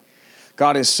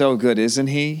God is so good, isn't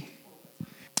he?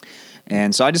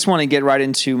 And so I just want to get right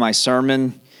into my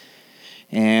sermon.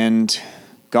 And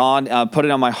God put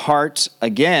it on my heart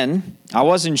again. I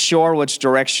wasn't sure which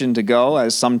direction to go,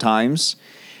 as sometimes.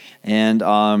 And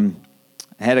I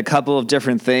had a couple of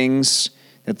different things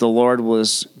that the Lord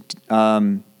was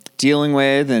dealing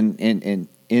with in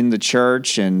the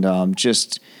church, and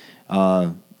just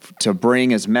to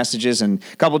bring as messages, and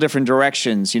a couple different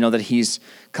directions, that he's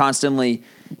constantly,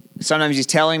 sometimes he's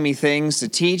telling me things to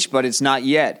teach, but it's not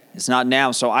yet. It's not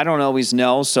now. So I don't always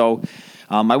know. So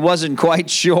I wasn't quite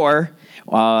sure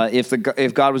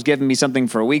if God was giving me something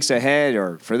for weeks ahead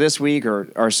or for this week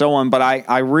or so on. But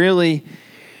I really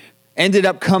ended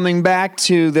up coming back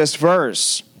to this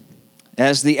verse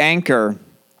as the anchor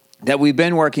that we've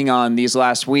been working on these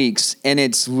last weeks. And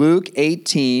it's Luke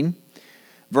 18,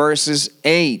 verses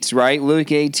 8, right?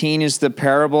 Luke 18 is the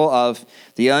parable of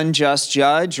the unjust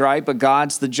judge, right? But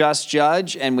God's the just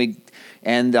judge, and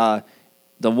the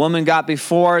woman got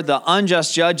before the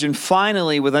unjust judge, and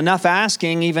finally, with enough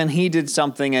asking, even he did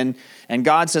something, and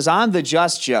God says, I'm the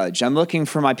just judge. I'm looking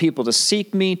for my people to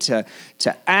seek me, to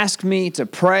ask me, to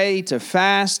pray, to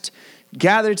fast,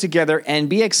 gather together, and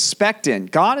be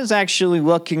expectant. God is actually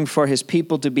looking for his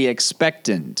people to be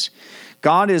expectant.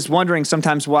 God is wondering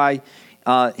sometimes why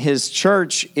his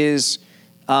church is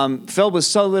filled with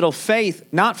so little faith,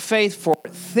 not faith for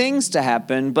things to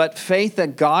happen, but faith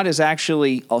that God is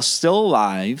actually still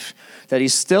alive, that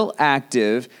he's still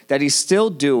active, that he's still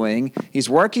doing, he's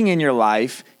working in your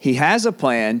life, he has a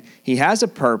plan, he has a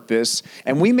purpose,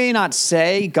 and we may not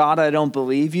say, God, I don't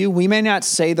believe you. We may not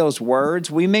say those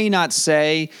words. We may not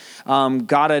say,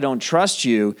 God, I don't trust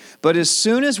you. But as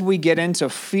soon as we get into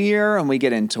fear and we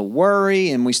get into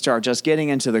worry and we start just getting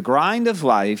into the grind of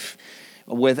life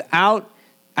without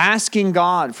asking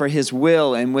God for his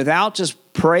will and without just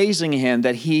praising him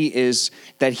that he's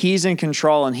in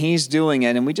control and he's doing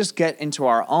it, and we just get into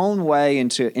our own way,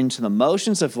 into the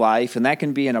motions of life, and that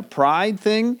can be in a pride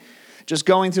thing, just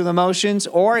going through the motions,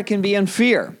 or it can be in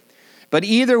fear. But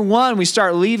either one, we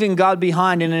start leaving God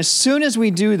behind, and as soon as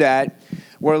we do that,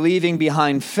 we're leaving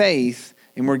behind faith,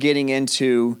 and we're getting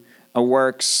into a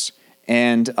works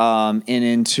and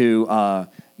into a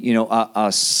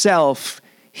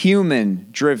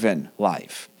self-human-driven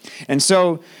life. And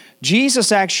so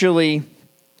Jesus actually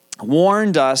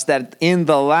warned us that in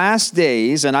the last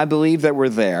days, and I believe that we're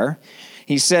there,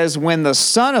 he says, when the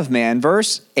Son of Man,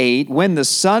 verse 8, when the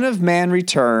Son of Man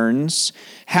returns,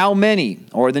 how many,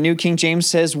 or the New King James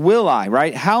says, will I,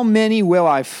 right? How many will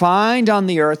I find on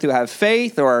the earth who have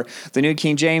faith? Or the New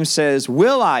King James says,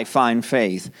 will I find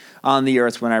faith on the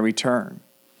earth when I return?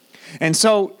 And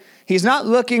so he's not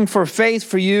looking for faith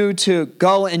for you to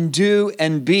go and do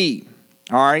and be.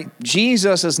 All right,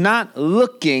 Jesus is not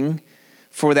looking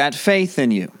for that faith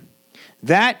in you.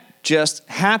 That just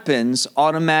happens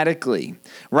automatically,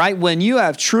 right? When you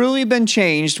have truly been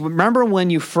changed, remember when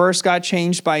you first got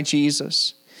changed by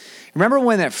Jesus? Remember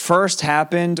when that first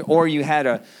happened, or you had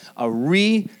a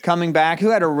coming back? Who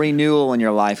had a renewal in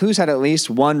your life? Who's had at least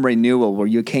one renewal where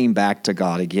you came back to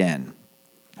God again?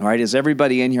 All right, is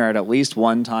everybody in here at least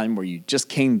one time where you just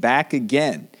came back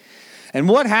again? And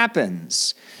what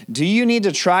happens? Do you need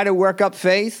to try to work up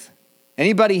faith?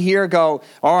 Anybody here go,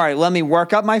 all right, let me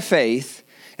work up my faith,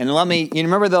 and you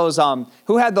remember those,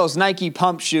 who had those Nike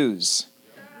pump shoes?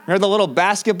 Remember the little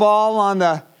basketball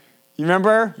you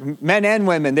remember? Men and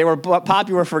women, they were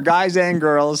popular for guys and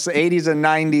girls, 80s and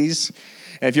 90s.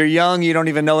 If you're young, you don't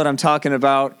even know what I'm talking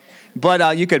about.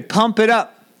 But you could pump it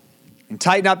up and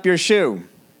tighten up your shoe.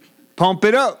 Pump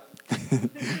it up.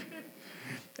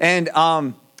 And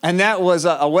that was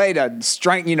a way to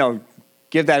strengthen,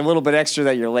 give that little bit extra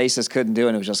that your laces couldn't do,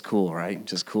 and it was just cool, right?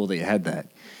 Just cool that you had that.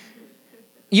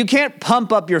 You can't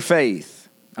pump up your faith,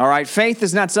 all right? Faith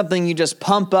is not something you just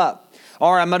pump up.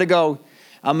 All right, I'm gonna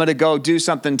go do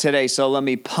something today, so let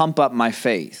me pump up my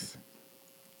faith.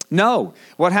 No,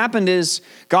 what happened is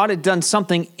God had done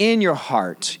something in your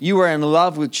heart. You were in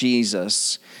love with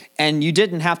Jesus, and you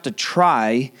didn't have to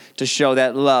try to show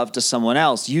that love to someone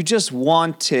else. You just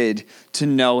wanted to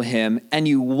know him, and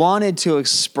you wanted to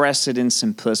express it in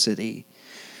simplicity.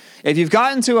 If you've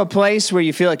gotten to a place where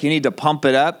you feel like you need to pump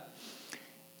it up,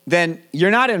 then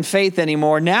you're not in faith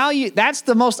anymore. Now that's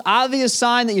the most obvious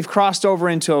sign that you've crossed over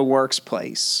into a works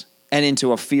place and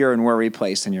into a fear and worry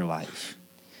place in your life.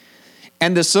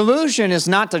 And the solution is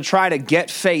not to try to get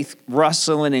faith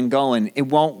rustling and going. It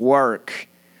won't work.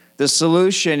 The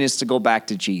solution is to go back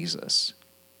to Jesus.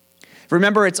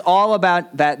 Remember, it's all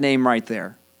about that name right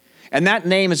there. And that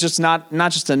name is just not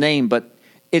just a name, but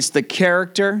it's the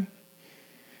character,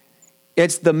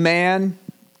 it's the man,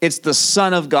 It's the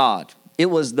Son of God. It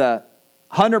was the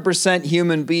 100%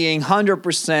 human being,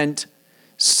 100%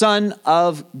 Son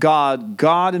of God,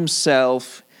 God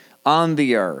himself on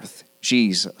the earth,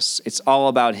 Jesus. It's all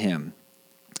about him.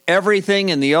 Everything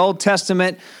in the Old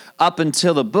Testament up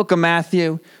until the book of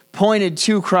Matthew pointed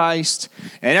to Christ,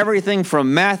 and everything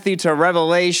from Matthew to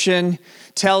Revelation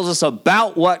tells us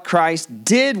about what Christ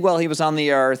did while he was on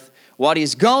the earth, what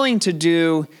he's going to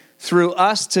do through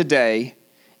us today,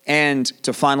 and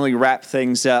to finally wrap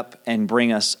things up and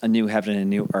bring us a new heaven and a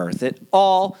new earth. It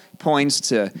all points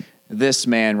to this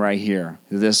man right here,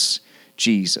 this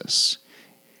Jesus.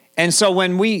 And so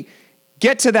when we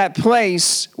get to that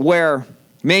place where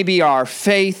maybe our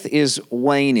faith is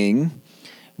waning,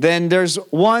 then there's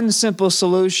one simple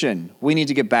solution. We need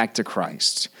to get back to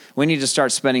Christ. We need to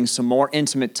start spending some more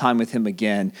intimate time with him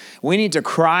again. We need to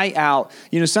cry out.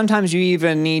 Sometimes you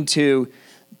even need to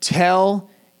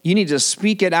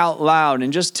speak it out loud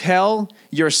and just tell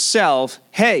yourself,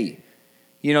 hey,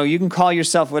 you can call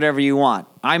yourself whatever you want.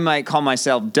 I might call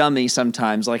myself dummy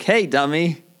sometimes, like, hey,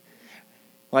 dummy.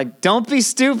 Like, don't be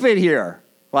stupid here.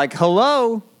 Like,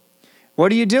 hello.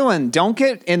 What are you doing? Don't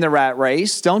get in the rat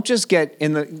race. Don't just get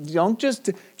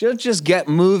just get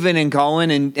moving and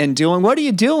going and doing. What are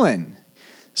you doing?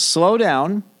 Slow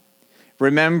down.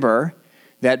 Remember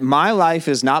that my life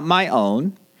is not my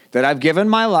own, that I've given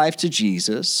my life to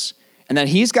Jesus, and that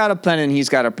he's got a plan and he's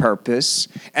got a purpose.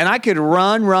 And I could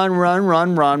run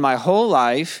my whole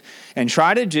life and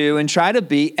try to do and try to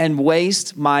be and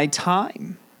waste my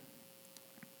time.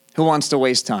 Who wants to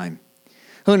waste time?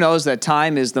 Who knows that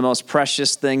time is the most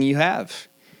precious thing you have?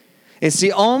 It's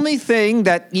the only thing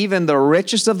that even the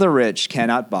richest of the rich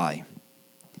cannot buy.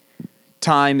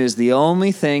 Time is the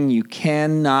only thing you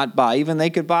cannot buy. Even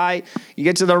they could buy, you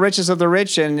get to the richest of the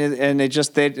rich and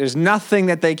there's nothing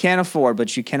that they can't afford,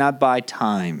 but you cannot buy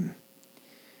time.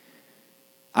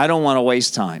 I don't want to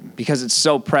waste time because it's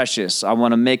so precious. I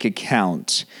want to make it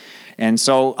count. And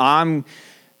so I'm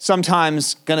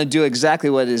sometimes going to do exactly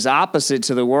what is opposite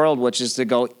to the world, which is to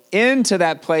go into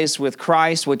that place with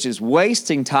Christ, which is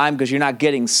wasting time because you're not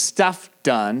getting stuff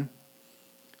done.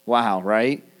 Wow,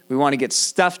 right? We want to get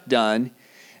stuff done.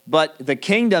 But the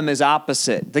kingdom is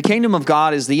opposite. The kingdom of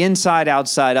God is the inside,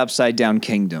 outside, upside down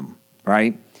kingdom,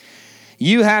 right?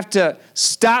 You have to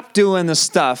stop doing the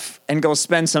stuff and go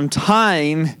spend some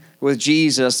time with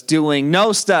Jesus doing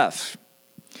no stuff.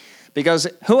 Because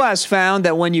who has found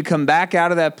that when you come back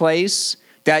out of that place,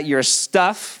 that your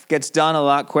stuff gets done a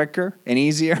lot quicker and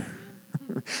easier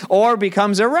or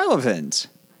becomes irrelevant?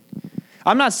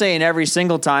 I'm not saying every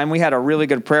single time. We had a really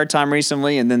good prayer time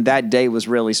recently, and then that day was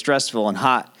really stressful and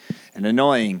hot and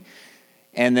annoying.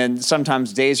 And then some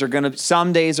days are going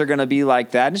to be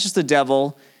like that. And it's just the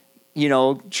devil,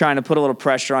 trying to put a little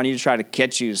pressure on you to try to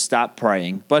get you to stop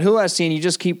praying. But who has seen you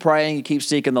just keep praying, you keep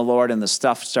seeking the Lord, and the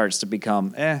stuff starts to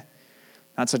become,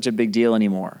 not such a big deal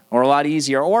anymore, or a lot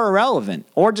easier, or irrelevant,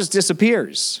 or just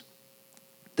disappears.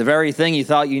 The very thing you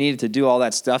thought you needed to do all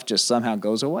that stuff just somehow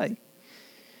goes away.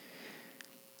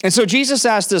 And so Jesus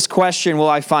asked this question, will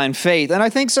I find faith? And I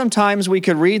think sometimes we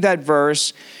could read that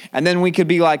verse, and then we could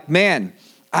be like, man,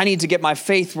 I need to get my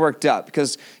faith worked up,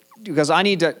 because we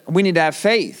need to have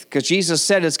faith, because Jesus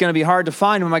said it's going to be hard to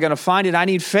find. Am I going to find it? I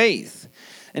need faith.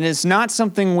 And it's not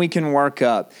something we can work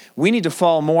up. We need to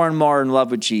fall more and more in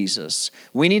love with Jesus.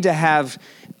 We need to have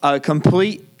a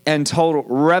complete and total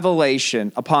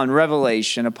revelation upon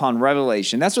revelation upon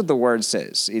revelation. That's what the word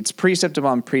says. It's precept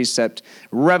upon precept,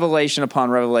 revelation upon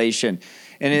revelation.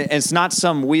 And it's not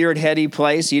some weird, heady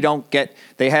place.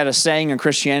 They had a saying in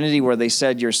Christianity where they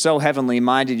said, you're so heavenly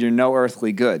minded, you're no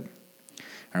earthly good.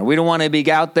 We don't want to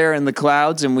be out there in the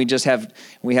clouds and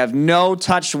we have no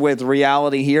touch with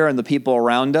reality here and the people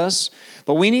around us.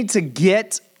 But we need to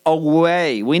get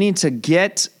away. We need to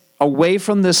get away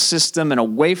from this system and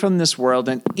away from this world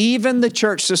and even the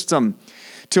church system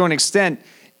to an extent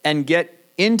and get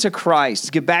into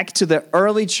Christ, get back to the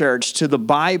early church, to the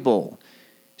Bible,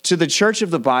 to the church of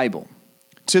the Bible,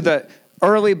 to the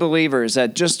early believers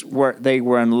that they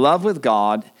were in love with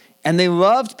God. And they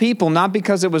loved people not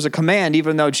because it was a command,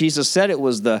 even though Jesus said it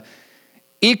was the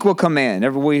equal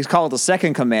command. We call it the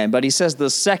second command, but he says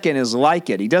the second is like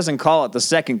it. He doesn't call it the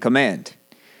second command.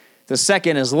 The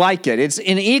second is like it. It's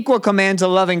an equal command to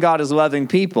loving God as loving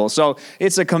people. So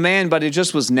it's a command, but it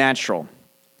just was natural.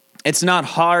 It's not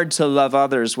hard to love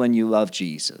others when you love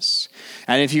Jesus.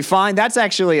 And if you find that's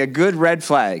actually a good red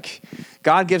flag,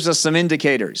 God gives us some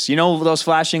indicators. You know those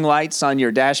flashing lights on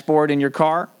your dashboard in your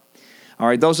car? All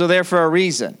right, those are there for a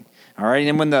reason. All right,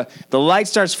 and when the light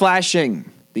starts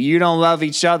flashing, that you don't love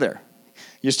each other,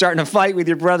 You're starting to fight with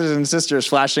your brothers and sisters,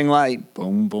 flashing light.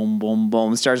 Boom, boom, boom,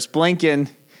 boom. It starts blinking.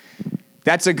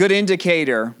 That's a good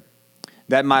indicator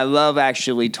that my love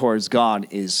actually towards God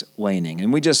is waning.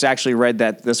 And we just actually read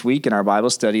that this week in our Bible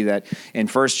study that in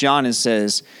 1 John it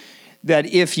says that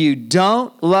if you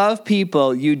don't love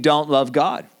people, you don't love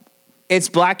God. It's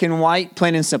black and white,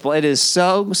 plain and simple. It is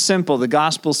so simple. The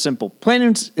gospel's simple. Plain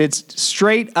and it's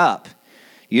straight up.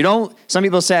 Some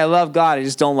people say, I love God, I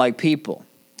just don't like people.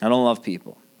 I don't love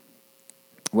people.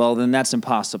 Well, then that's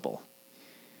impossible.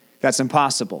 That's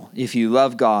impossible. If you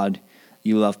love God,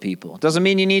 you love people. Doesn't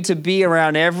mean you need to be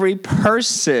around every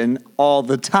person all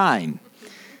the time.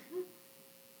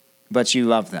 But you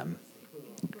love them.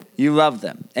 You love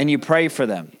them. And you pray for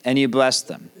them. And you bless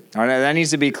them. All right, that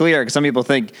needs to be clear because some people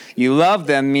think you love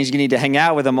them means you need to hang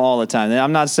out with them all the time. And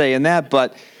I'm not saying that,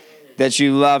 but that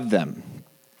you love them.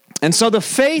 And so the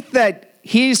faith that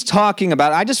he's talking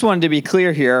about, I just wanted to be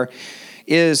clear here,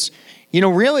 is,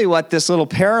 really what this little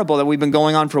parable that we've been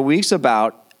going on for weeks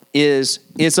about is,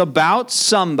 it's about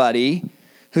somebody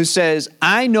who says,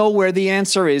 I know where the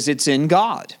answer is. It's in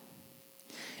God.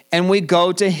 And we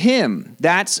go to him.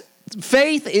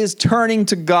 Faith is turning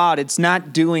to God. It's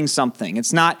not doing something.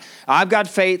 It's not, I've got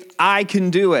faith, I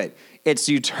can do it. It's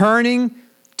you turning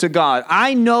to God.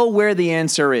 I know where the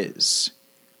answer is.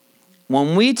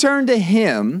 When we turn to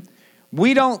him,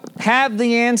 we don't have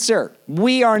the answer.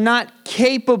 We are not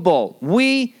capable.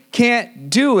 We can't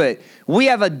do it. We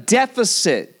have a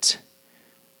deficit.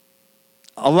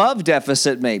 A love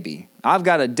deficit, maybe. I've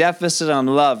got a deficit on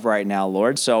love right now,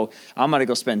 Lord, so I'm going to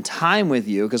go spend time with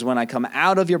you because when I come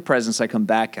out of your presence, I come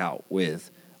back out with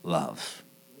love.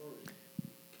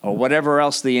 Or whatever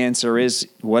else the answer is,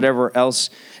 whatever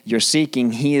else you're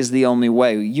seeking, he is the only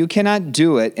way. You cannot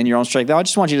do it in your own strength. I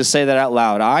just want you to say that out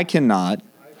loud. I cannot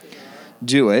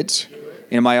do it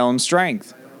in my own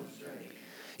strength.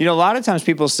 A lot of times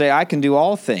people say, I can do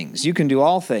all things. You can do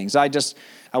all things. I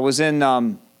was in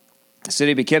the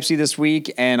city of Poughkeepsie this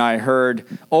week, and I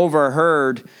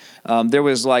overheard,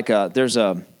 there's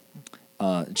a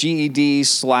GED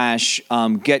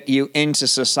 / get you into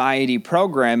society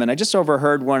program. And I just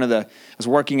overheard I was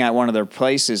working at one of their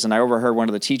places, and I overheard one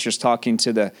of the teachers talking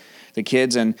to the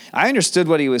kids, and I understood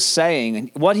what he was saying.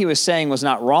 And what he was saying was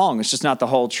not wrong. It's just not the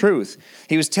whole truth.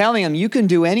 He was telling them, you can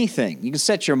do anything. You can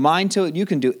set your mind to it. You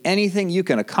can do anything you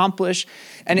can accomplish.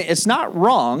 And it's not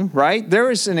wrong, right?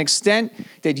 There is an extent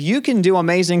that you can do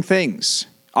amazing things.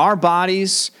 Our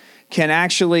bodies can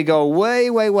actually go way,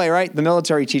 way, way, right? The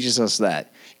military teaches us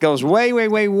that. It goes way, way,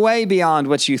 way, way beyond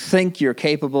what you think you're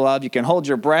capable of. You can hold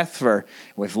your breath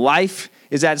with life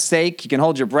is at stake. You can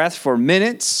hold your breath for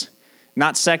minutes,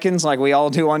 not seconds like we all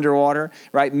do underwater,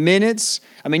 right? Minutes.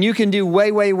 You can do way,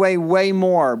 way, way, way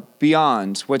more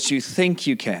beyond what you think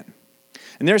you can.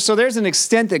 And there's an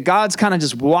extent that God's kind of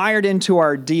just wired into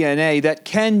our DNA that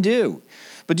can do.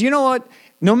 But do you know what?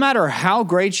 No matter how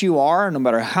great you are, no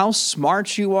matter how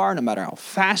smart you are, no matter how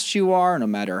fast you are, no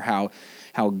matter how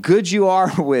good you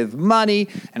are with money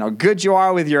and how good you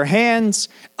are with your hands,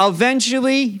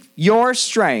 eventually your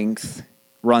strength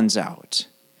runs out.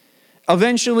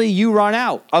 Eventually you run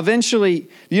out. Eventually,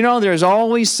 there's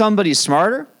always somebody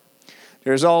smarter.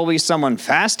 There's always someone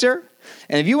faster.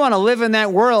 And if you want to live in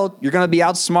that world, you're going to be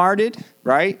outsmarted,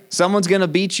 right? Someone's going to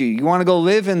beat you. You want to go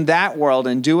live in that world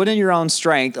and do it in your own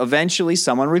strength. Eventually,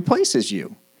 someone replaces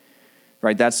you,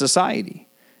 right? That's society.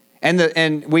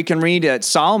 And we can read that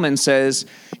Solomon says,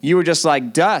 you were just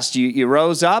like dust. You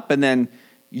rose up and then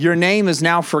your name is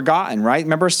now forgotten, right?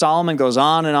 Remember, Solomon goes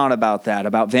on and on about that,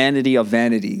 about vanity of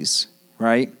vanities,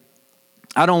 right?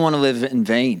 I don't want to live in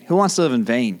vain. Who wants to live in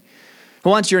vain? Who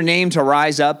wants your name to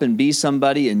rise up and be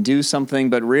somebody and do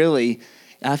something, but really,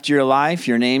 after your life,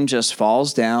 your name just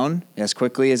falls down as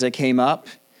quickly as it came up?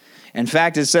 In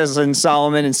fact, it says in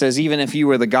Solomon, it says, even if you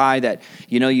were the guy that,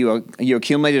 you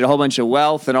accumulated a whole bunch of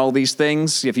wealth and all these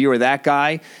things, if you were that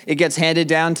guy, it gets handed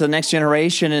down to the next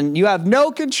generation and you have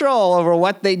no control over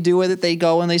what they do with it. They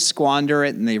go and they squander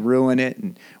it and they ruin it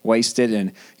and waste it.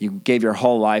 And you gave your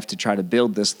whole life to try to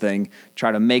build this thing,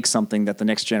 try to make something that the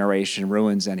next generation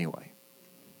ruins anyway.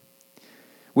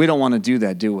 We don't want to do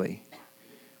that, do we?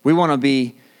 We want to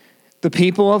be the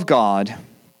people of God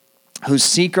who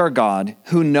seek our God,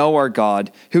 who know our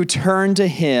God, who turn to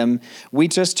him. We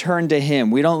just turn to him.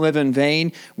 We don't live in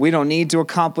vain. We don't need to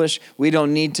accomplish. We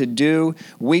don't need to do.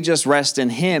 We just rest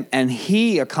in him, and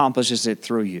he accomplishes it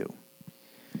through you.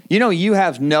 You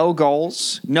have no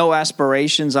goals, no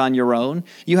aspirations on your own.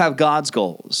 You have God's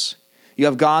goals. You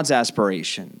have God's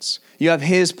aspirations. You have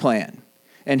his plan.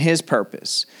 and his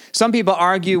purpose. Some people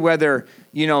argue whether,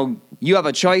 you have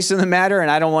a choice in the matter, and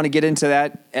I don't want to get into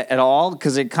that at all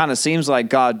because it kind of seems like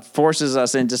God forces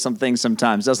us into some things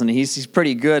sometimes, doesn't he? He's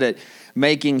pretty good at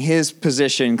making his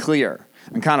position clear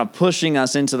and kind of pushing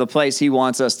us into the place he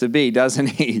wants us to be, doesn't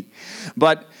he?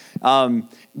 But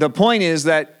the point is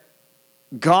that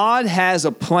God has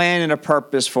a plan and a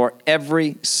purpose for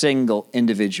every single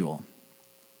individual.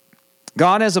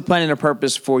 God has a plan and a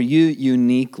purpose for you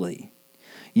uniquely.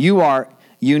 You are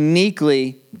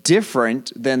uniquely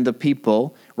different than the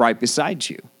people right beside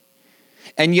you.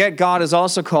 And yet God has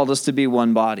also called us to be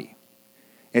one body.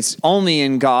 It's only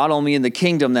in God, only in the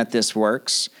kingdom that this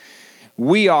works.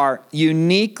 We are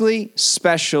uniquely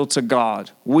special to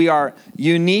God. We are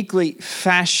uniquely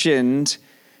fashioned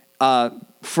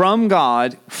from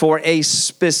God for a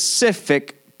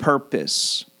specific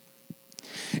purpose.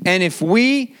 And if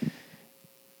we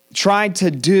try to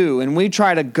do and we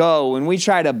try to go and we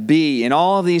try to be and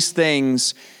all of these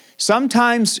things,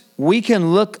 sometimes we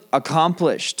can look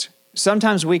accomplished.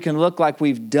 Sometimes we can look like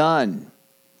we've done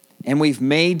and we've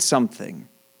made something.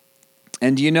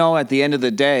 And at the end of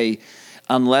the day,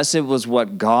 unless it was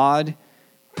what God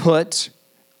put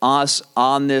us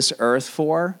on this earth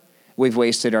for, we've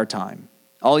wasted our time.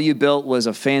 All you built was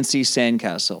a fancy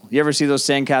sandcastle. You ever see those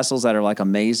sandcastles that are like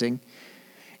amazing?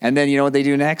 And then you know what they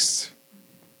do next?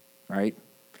 Right?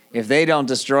 If they don't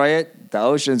destroy it, the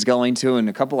ocean's going to in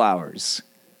a couple hours.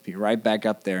 Be right back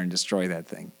up there and destroy that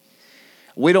thing.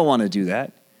 We don't want to do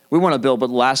that. We want to build what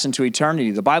lasts into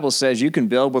eternity. The Bible says you can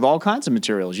build with all kinds of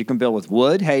materials. You can build with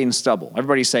wood, hay, and stubble.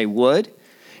 Everybody say wood,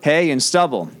 hay, and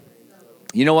stubble.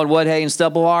 You know what wood, hay, and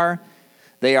stubble are?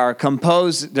 They are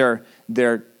composed.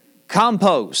 They're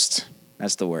compost.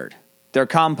 That's the word. They're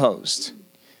compost.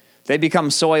 They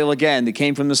become soil again. They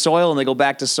came from the soil and they go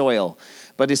back to soil.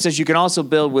 But it says you can also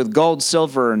build with gold,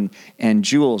 silver, and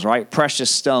jewels, right?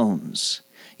 Precious stones.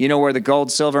 You know where the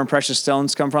gold, silver, and precious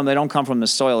stones come from? They don't come from the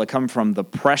soil. They come from the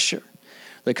pressure.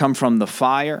 They come from the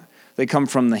fire. They come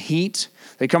from the heat.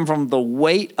 They come from the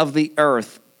weight of the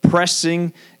earth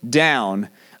pressing down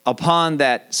upon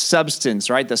that substance,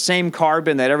 right? The same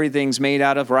carbon that everything's made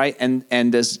out of, right?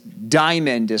 And this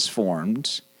diamond is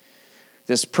formed.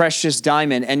 This precious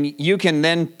diamond. And you can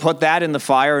then put that in the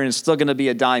fire and it's still going to be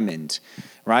a diamond.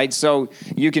 Right? So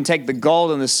you can take the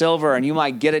gold and the silver and you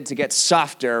might get it to get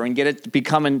softer and get it to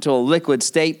become into a liquid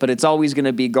state, but it's always going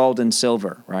to be gold and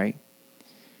silver, right?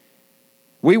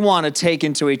 We want to take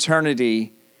into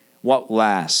eternity what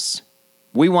lasts.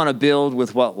 We want to build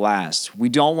with what lasts. We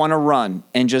don't want to run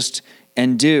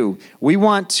and do. We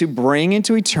want to bring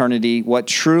into eternity what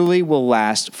truly will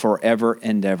last forever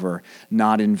and ever,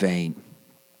 not in vain.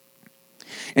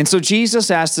 And so Jesus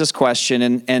asked this question,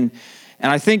 and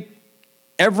I think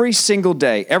every single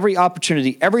day, every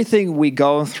opportunity, everything we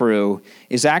go through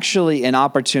is actually an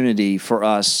opportunity for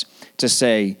us to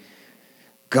say,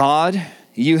 God,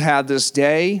 you have this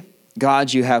day.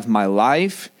 God, you have my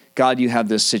life. God, you have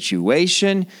this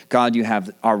situation. God, you have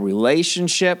our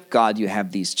relationship. God, you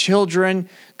have these children.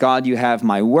 God, you have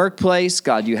my workplace.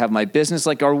 God, you have my business.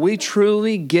 Like, are we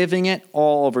truly giving it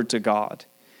all over to God?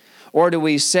 Or do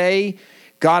we say,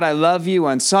 God, I love you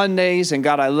on Sundays, and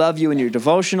God, I love you in your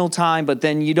devotional time, but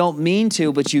then you don't mean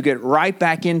to, but you get right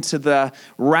back into the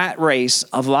rat race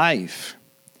of life.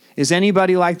 Is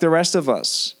anybody like the rest of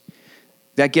us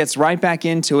that gets right back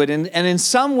into it? And in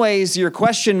some ways, your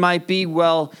question might be,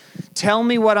 well, tell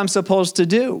me what I'm supposed to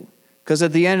do. Because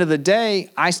at the end of the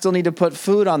day, I still need to put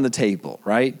food on the table,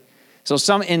 right? So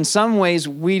in some ways,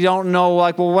 we don't know,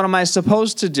 like, well, what am I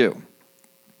supposed to do?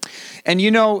 And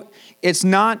it's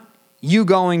not you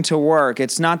going to work.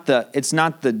 It's not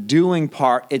the doing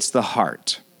part. It's the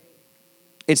heart.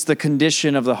 It's the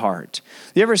condition of the heart.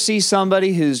 You ever see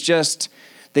somebody who's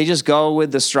they just go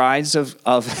with the strides of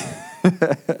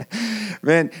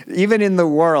man, even in the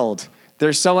world,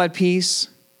 they're so at peace,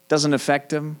 doesn't affect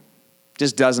them,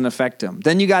 just doesn't affect them.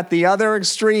 Then you got the other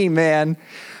extreme, man.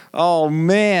 Oh,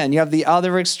 man, you have the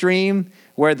other extreme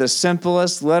where the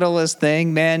simplest, littlest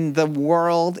thing, man, the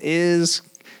world is...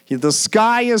 The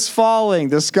sky is falling.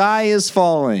 The sky is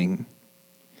falling.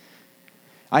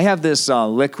 I have this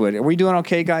liquid. Are we doing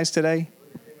okay, guys, today?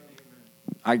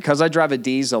 Because I drive a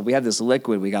diesel, we have this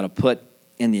liquid we got to put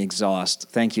in the exhaust.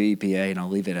 Thank you, EPA, and I'll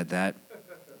leave it at that.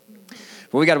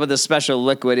 But we got to put this special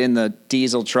liquid in the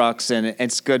diesel trucks, and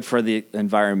it's good for the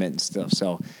environment and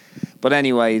stuff. But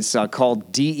anyway, it's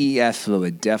called DEF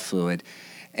fluid.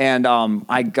 And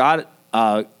I got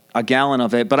a gallon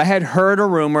of it, but I had heard a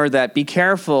rumor that be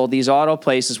careful, these auto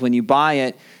places, when you buy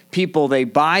it, people, they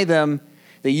buy them,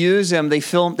 They use them. They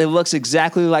film. It looks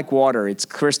exactly like water. It's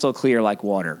crystal clear like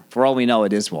water. For all we know,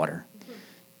 it is water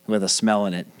with a smell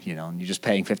in it. And you're just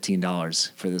paying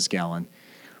 $15 for this gallon.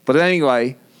 But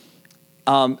anyway,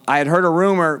 I had heard a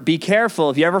rumor. Be careful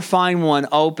if you ever find one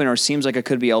open or seems like it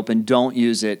could be open. Don't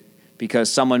use it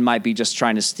because someone might be just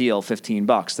trying to steal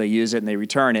 $15. They use it and they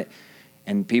return it,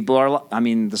 and people are.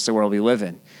 This is the world we live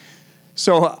in.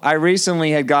 So I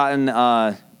recently had gotten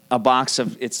a box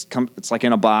of it's like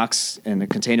in a box and a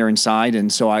container inside,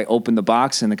 and so I opened the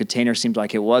box and the container seemed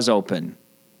like it was open.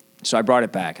 So I brought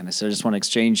it back and I said, I just want to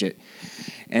exchange it.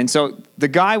 And so the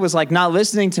guy was like not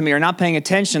listening to me or not paying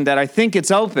attention that I think it's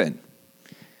open.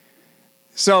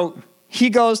 So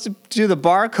he goes to do the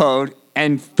barcode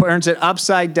and turns it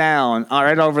upside down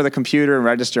right over the computer and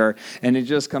register, and it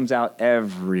just comes out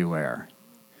everywhere.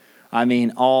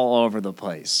 All over the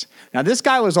place. Now, this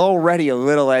guy was already a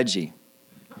little edgy.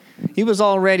 He was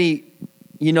already,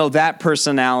 that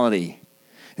personality.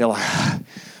 They're like,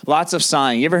 lots of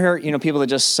sighing. You ever hear, people that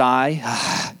just sigh?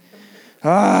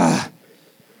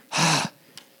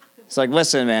 It's like,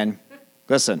 listen, man,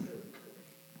 listen.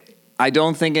 I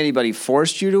don't think anybody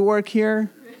forced you to work here.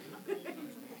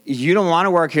 You don't want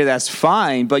to work here, that's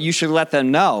fine, but you should let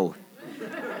them know.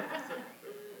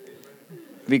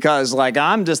 Because,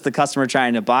 I'm just the customer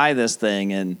trying to buy this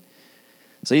thing, and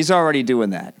so he's already doing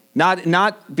that.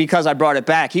 Not because I brought it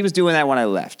back. He was doing that when I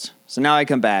left. So now I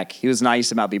come back. He was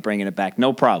nice about me bringing it back.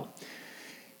 No problem.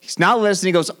 He's not listening.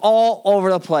 He goes all over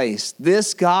the place.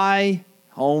 This guy,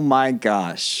 oh my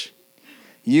gosh.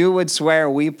 You would swear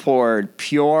we poured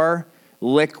pure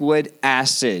liquid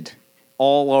acid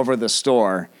all over the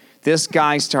store. This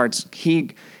guy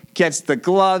he gets the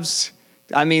gloves.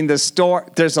 The store,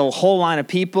 there's a whole line of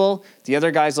people. The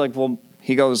other guy's like,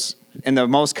 he goes, in the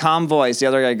most calm voice, the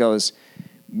other guy goes,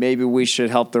 maybe we should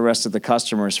help the rest of the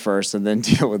customers first and then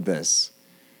deal with this.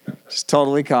 Just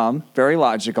totally calm, very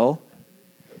logical.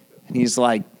 And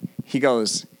he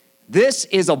goes, this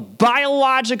is a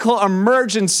biological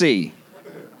emergency.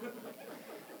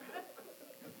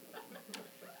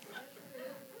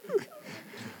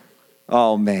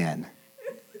 Oh, man.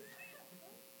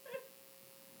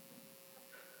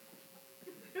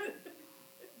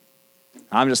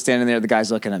 I'm just standing there. The guy's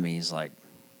looking at me. He's like,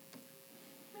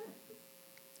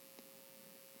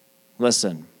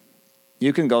 listen,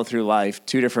 you can go through life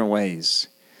two different ways.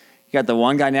 You got the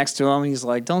one guy next to him. He's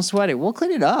like, don't sweat it. We'll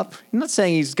clean it up. I'm not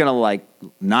saying he's going to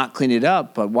not clean it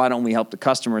up, but why don't we help the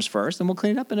customers first and we'll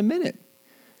clean it up in a minute.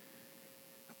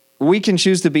 We can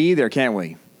choose to be either, can't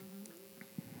we?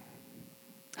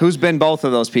 Who's been both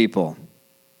of those people?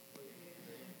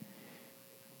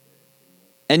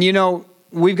 And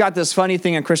we've got this funny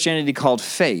thing in Christianity called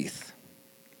faith.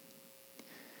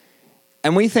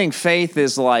 And we think faith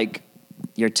is like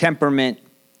your temperament.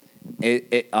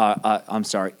 I'm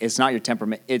sorry, it's not your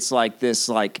temperament. It's like this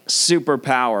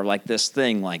superpower, like this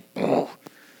thing, like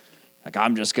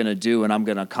I'm just going to do and I'm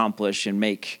going to accomplish and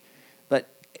make. But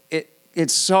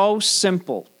it's so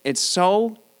simple. It's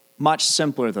so much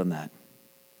simpler than that.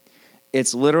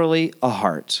 It's literally a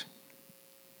heart.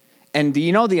 And do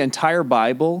you know the entire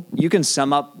Bible? You can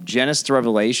sum up Genesis to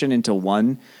Revelation into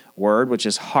one word, which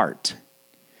is heart.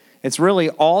 It's really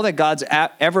all that God's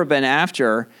ever been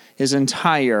after his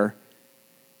entire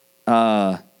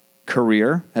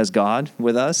career as God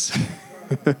with us.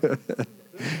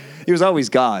 He was always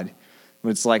God.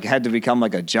 It's had to become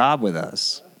a job with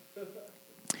us.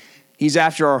 He's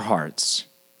after our hearts.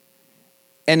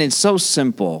 And it's so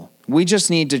simple. We just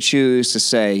need to choose to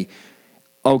say,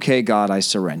 okay, God, I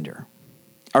surrender.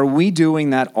 Are we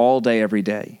doing that all day, every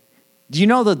day? Do you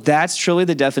know that that's truly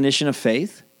the definition of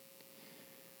faith?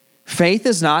 Faith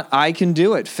is not, I can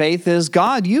do it. Faith is,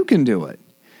 God, you can do it.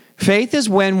 Faith is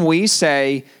when we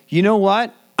say, you know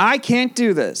what? I can't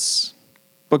do this,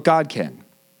 but God can.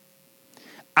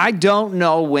 I don't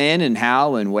know when and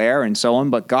how and where and so on,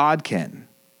 but God can.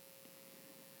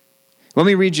 Let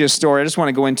me read you a story. I just want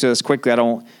to go into this quickly.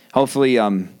 Hopefully,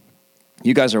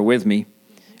 you guys are with me.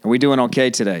 Are we doing okay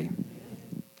today?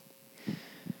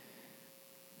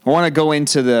 I want to go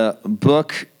into the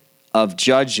book of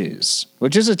Judges,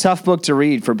 which is a tough book to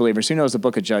read for believers. Who knows the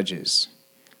book of Judges?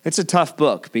 It's a tough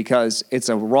book because it's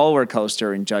a roller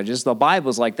coaster in Judges. The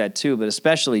Bible's like that too, but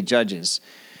especially Judges.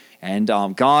 And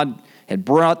God had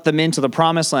brought them into the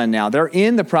promised land now. They're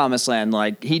in the promised land.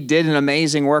 He did an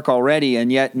amazing work already,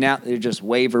 and yet now they're just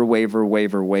waver.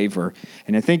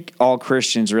 And I think all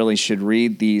Christians really should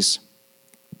read these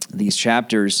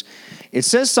chapters. It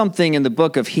says something in the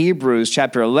book of Hebrews,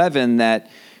 chapter 11, that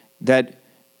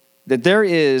there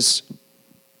is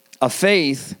a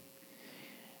faith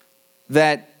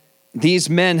that these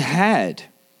men had.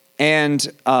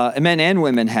 and men and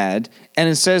women had. And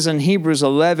it says in Hebrews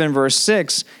 11, verse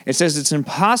 6, it says it's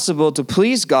impossible to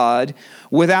please God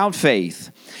without faith.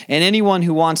 And anyone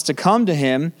who wants to come to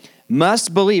him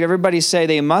must believe. Everybody say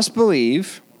they must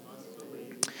believe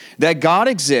that God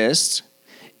exists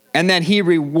and that he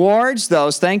rewards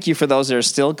those. Thank you for those that are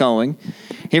still going.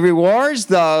 He rewards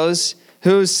those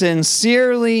who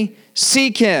sincerely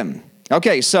seek him.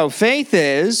 Okay, so faith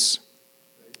is,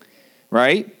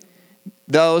 right,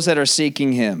 those that are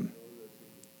seeking him.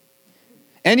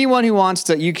 Anyone who wants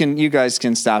to, you guys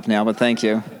can stop now, but thank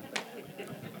you.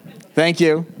 Thank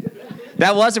you.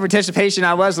 That was the participation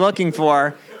I was looking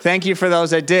for. Thank you for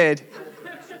those that did.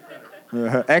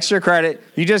 Extra credit.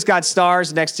 You just got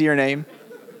stars next to your name.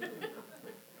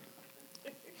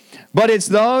 But it's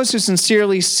those who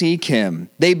sincerely seek him.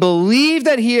 They believe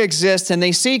that he exists and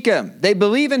they seek him. They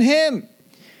believe in him.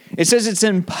 It says it's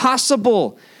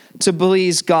impossible to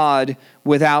please God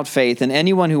without faith, and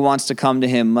anyone who wants to come to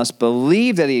him must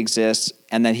believe that he exists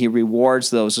and that he rewards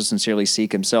those who sincerely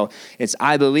seek him. So it's,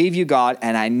 I believe you, God,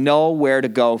 and I know where to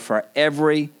go for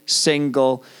every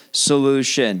single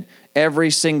solution. Every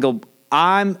single,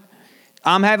 I'm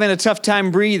having a tough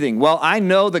time breathing. Well, I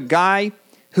know the guy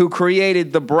who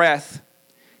created the breath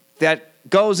that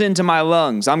goes into my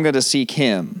lungs. I'm going to seek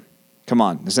him. Come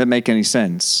on, does that make any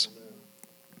sense?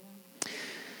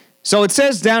 So it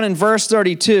says down in verse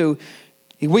 32,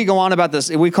 we go on about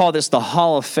this, we call this the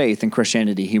hall of faith in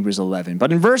Christianity, Hebrews 11.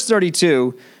 But in verse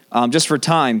 32, just for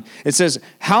time, it says,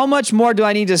 how much more do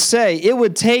I need to say? It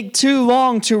would take too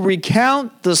long to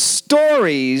recount the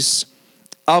stories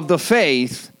of the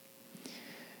faith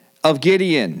of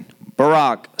Gideon,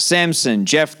 Barak, Samson,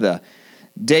 Jephthah,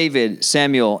 David,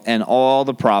 Samuel, and all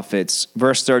the prophets.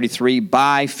 Verse 33,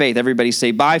 by faith. Everybody say,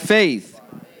 by faith.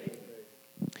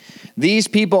 These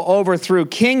people overthrew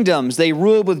kingdoms, they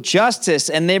ruled with justice,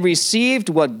 and they received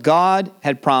what God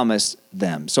had promised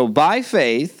them. So by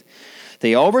faith,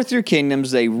 they overthrew kingdoms,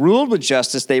 they ruled with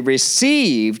justice, they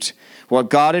received what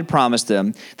God had promised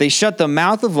them. They shut the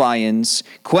mouth of lions,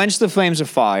 quenched the flames of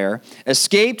fire,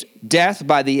 escaped death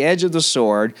by the edge of the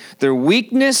sword. Their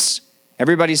weakness,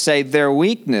 everybody say, their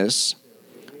weakness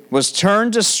was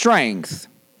turned to strength.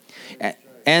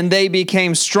 And they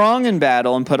became strong in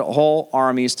battle and put whole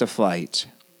armies to flight.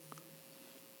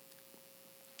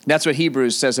 That's what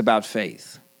Hebrews says about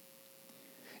faith.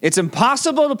 It's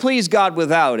impossible to please God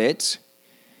without it.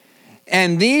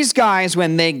 And these guys,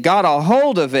 when they got a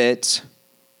hold of it,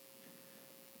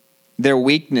 their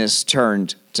weakness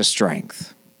turned to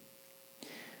strength.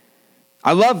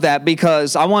 I love that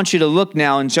because I want you to look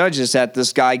now in Judges at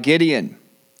this guy Gideon,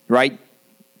 right?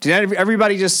 Did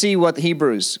everybody just see what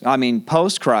Hebrews,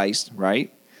 post-Christ,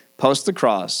 right? Post the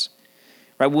cross,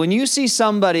 right? When you see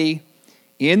somebody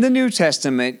in the New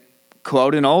Testament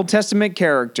quote an Old Testament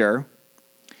character,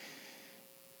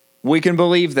 we can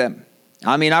believe them.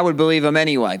 I would believe them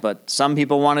anyway, but some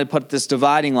people want to put this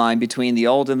dividing line between the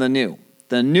Old and the New.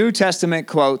 The New Testament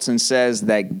quotes and says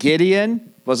that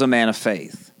Gideon was a man of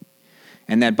faith,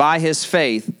 and that by his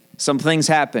faith, some things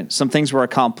happened, some things were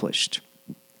accomplished.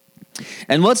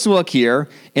 And let's look here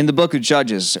in the book of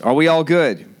Judges. Are we all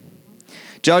good?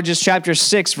 Judges chapter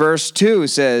 6, verse 2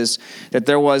 says that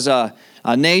there was a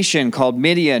nation called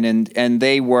Midian, and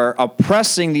they were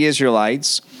oppressing the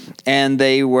Israelites, and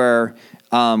they were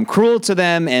cruel to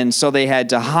them, and so they had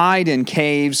to hide in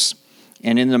caves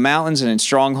and in the mountains and in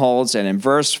strongholds. And in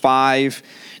verse 5,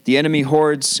 the enemy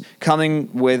hordes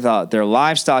coming with their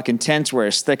livestock and tents were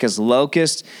as thick as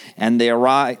locusts, and they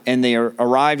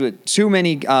arrived with too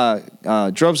many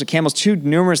droves of camels, too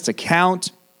numerous to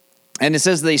count. And it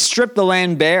says they stripped the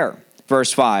land bare,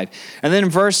 verse 5. And then in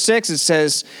verse 6 it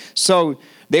says, so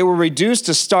they were reduced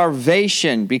to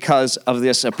starvation because of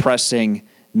this oppressing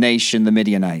nation, the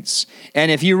Midianites.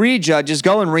 And if you read Judges,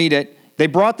 go and read it. They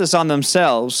brought this on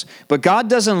themselves, but God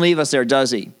doesn't leave us there,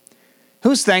 does he?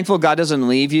 Who's thankful God doesn't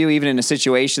leave you even in a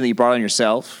situation that you brought on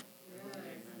yourself?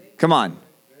 Come on.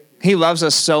 He loves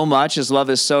us so much. His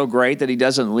love is so great that he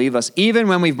doesn't leave us even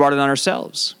when we've brought it on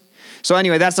ourselves. So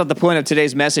anyway, that's not the point of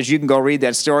today's message. You can go read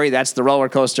that story. That's the roller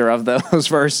coaster of those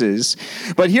verses.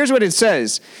 But here's what it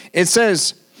says. It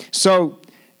says, so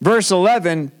verse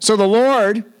 11, so the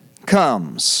Lord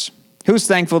comes. Who's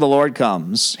thankful the Lord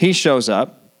comes? He shows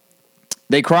up.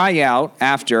 They cry out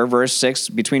after verse 6,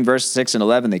 between verse 6 and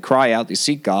 11, they cry out, they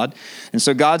seek God. And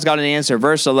so God's got an answer.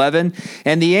 Verse 11,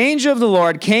 and the angel of the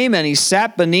Lord came and he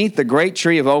sat beneath the great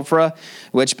tree of Ophrah,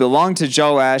 which belonged to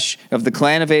Joash of the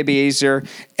clan of Abiezer.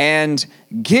 And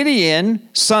Gideon,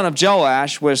 son of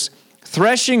Joash, was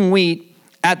threshing wheat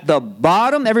at the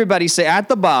bottom, everybody say at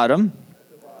the bottom,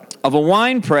 of a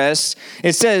winepress,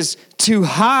 it says to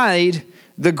hide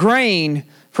the grain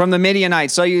from the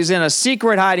Midianites. So he's in a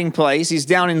secret hiding place. He's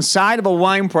down inside of a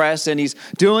winepress, and he's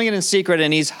doing it in secret,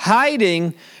 and he's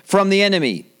hiding from the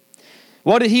enemy.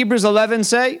 What did Hebrews 11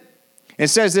 say? It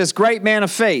says this great man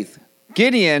of faith,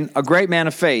 Gideon, a great man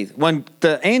of faith. When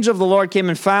the angel of the Lord came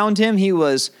and found him, he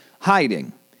was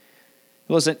hiding.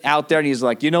 He wasn't out there and he's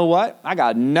like, you know what? I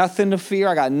got nothing to fear.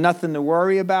 I got nothing to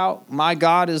worry about. My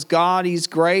God is God. He's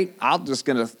great. I'm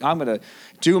going to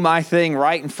do my thing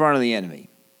right in front of the enemy.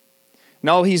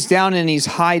 No, he's down and he's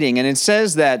hiding. And it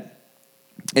says that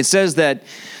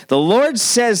the Lord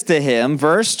says to him,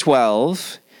 verse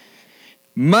 12,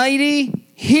 mighty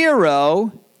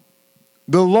hero,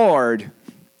 the Lord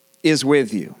is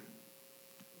with you.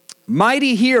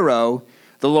 Mighty hero,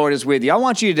 the Lord is with you. I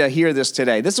want you to hear this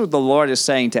today. This is what the Lord is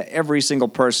saying to every single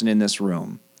person in this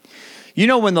room. You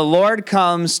know, when the Lord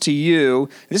comes to you,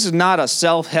 this is not a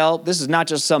self-help. This is not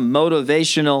just some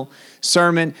motivational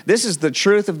sermon. This is the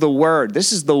truth of the Word.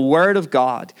 This is the Word of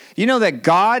God. You know that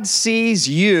God sees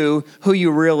you who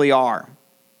you really are.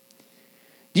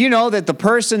 Do you know that the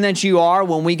person that you are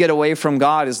when we get away from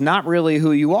God is not really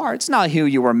who you are? It's not who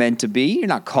you were meant to be. You're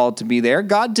not called to be there.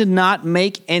 God did not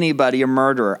make anybody a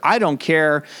murderer. I don't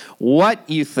care what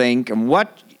you think and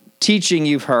what teaching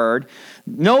you've heard.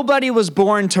 Nobody was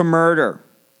born to murder.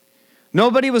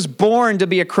 Nobody was born to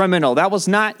be a criminal. That was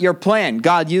not your plan.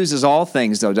 God uses all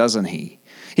things, though, doesn't he?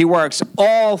 He works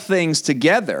all things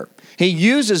together. He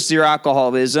uses your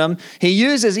alcoholism. He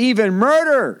uses even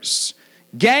murderers.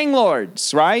 Gang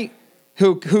lords, right,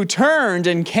 who turned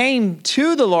and came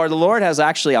to the Lord. The Lord has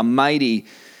actually a mighty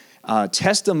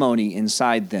testimony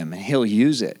inside them, and he'll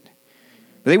use it.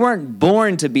 But they weren't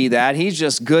born to be that. He's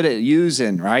just good at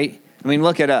using, right? I mean,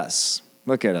 look at us.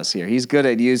 Look at us here. He's good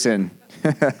at using.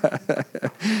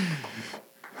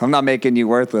 I'm not making you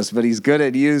worthless, but he's good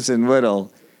at using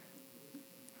little.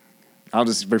 I'll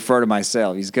just refer to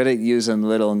myself. He's good at using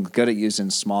little and good at using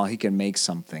small. He can make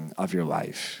something of your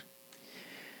life.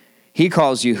 He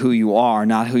calls you who you are,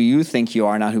 not who you think you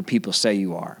are, not who people say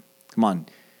you are. Come on.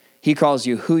 He calls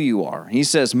you who you are. He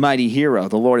says, mighty hero,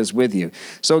 the Lord is with you.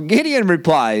 So Gideon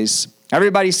replies,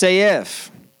 everybody say if.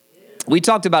 We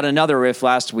talked about another if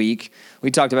last week.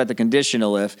 We talked about the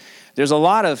conditional if. There's a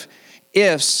lot of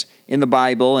ifs in the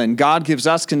Bible, and God gives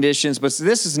us conditions, but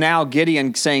this is now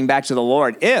Gideon saying back to the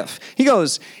Lord, if. He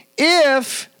goes,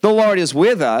 if the Lord is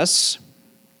with us,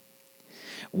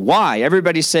 why?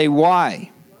 Everybody say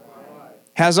why.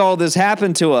 Has all this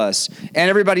happened to us? And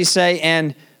everybody say,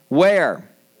 and where?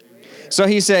 So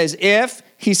he says, if,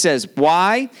 he says,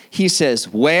 why? He says,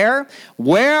 where?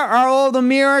 Where are all the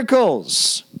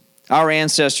miracles our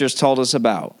ancestors told us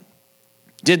about?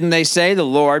 Didn't they say the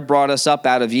Lord brought us up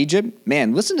out of Egypt?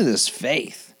 Man, listen to this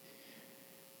faith.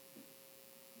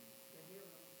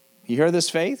 You hear this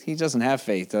faith? He doesn't have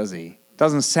faith, does he?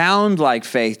 Doesn't sound like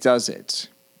faith, does it?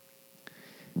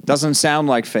 Doesn't sound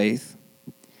like faith.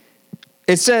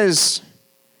 It says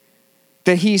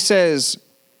that he says,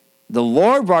 the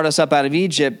Lord brought us up out of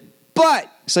Egypt,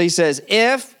 but, so he says,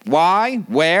 if, why,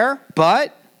 where,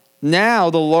 but, now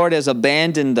the Lord has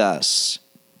abandoned us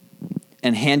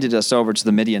and handed us over to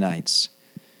the Midianites.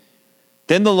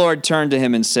 Then the Lord turned to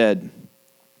him and said,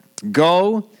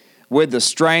 go with the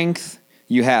strength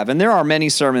you have. And there are many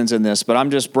sermons in this, but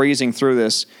I'm just breezing through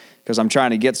this because I'm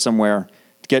trying to get somewhere,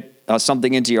 get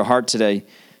something into your heart today.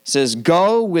 It says,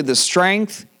 go with the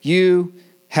strength you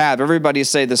have. Everybody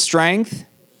say, the strength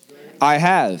I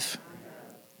have.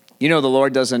 You know the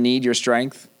Lord doesn't need your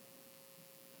strength.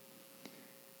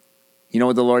 You know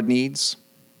what the Lord needs?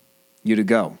 You to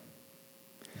go.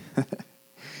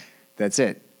 That's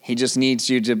it. He just needs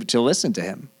you to listen to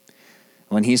him.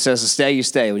 When he says to stay, you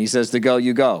stay. When he says to go,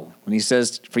 you go. When he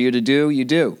says for you to do, you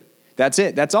do. That's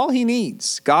it. That's all he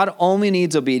needs. God only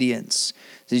needs obedience.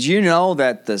 Did you know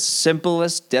that the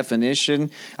simplest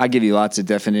definition, I give you lots of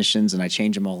definitions and I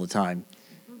change them all the time.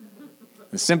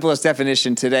 The simplest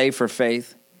definition today for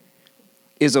faith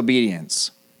is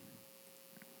obedience.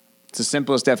 It's the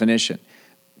simplest definition.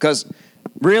 Because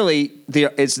really,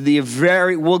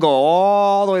 we'll go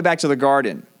all the way back to the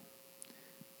garden.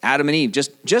 Adam and Eve,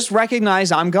 just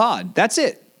recognize I'm God. That's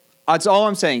it. That's all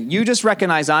I'm saying. You just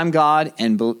recognize I'm God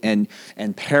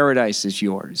and paradise is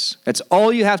yours. That's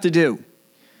all you have to do.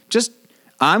 Just,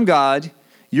 I'm God,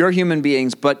 you're human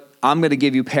beings, but I'm going to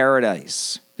give you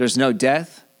paradise. There's no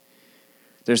death.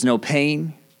 There's no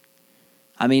pain.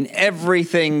 I mean,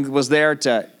 everything was there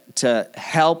to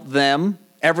help them.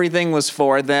 Everything was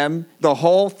for them. The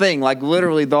whole thing, like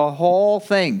literally the whole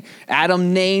thing.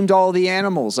 Adam named all the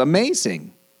animals.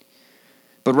 Amazing.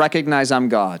 But recognize I'm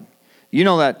God. You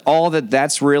know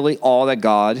that's really all that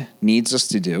God needs us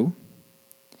to do.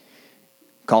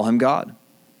 Call him God.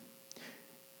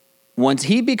 Once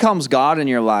he becomes God in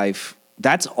your life,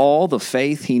 that's all the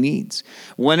faith he needs.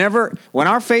 When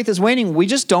our faith is waning, we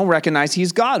just don't recognize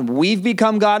he's God. We've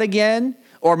become God again,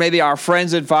 or maybe our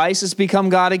friend's advice has become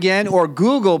God again, or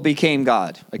Google became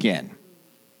God again.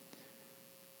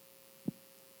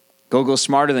 Google's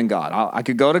smarter than God. I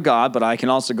could go to God, but I can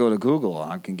also go to Google.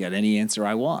 I can get any answer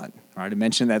I want. All right, I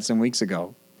mentioned that some weeks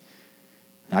ago.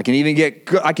 I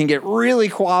can get really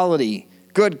quality,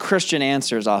 good Christian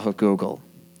answers off of Google.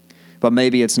 But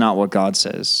maybe it's not what God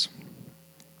says.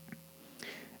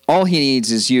 All he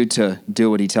needs is you to do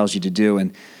what he tells you to do.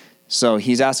 And so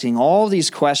he's asking all these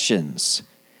questions.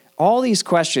 All these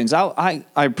questions. I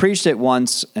preached it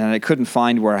once, and I couldn't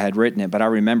find where I had written it, but I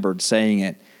remembered saying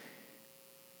it.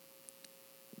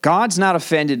 God's not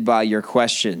offended by your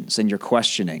questions and your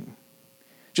questioning.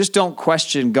 Just don't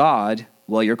question God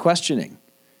while you're questioning.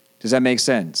 Does that make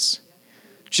sense?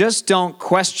 Just don't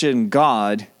question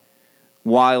God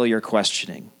while you're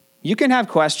questioning. You can have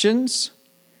questions,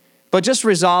 but just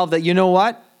resolve that, you know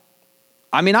what?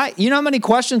 You know how many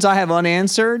questions I have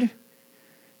unanswered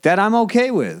that I'm okay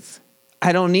with?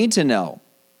 I don't need to know.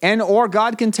 Or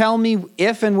God can tell me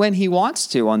if and when he wants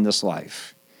to on this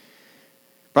life.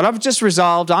 But I've just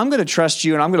resolved, I'm going to trust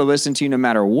you and I'm going to listen to you no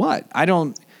matter what.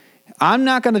 I'm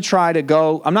not going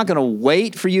to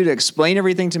wait for you to explain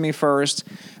everything to me first.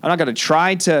 I'm not going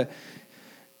to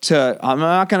I'm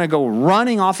not going to go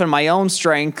running off in my own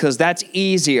strength because that's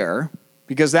easier.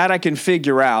 Because that I can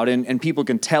figure out, and people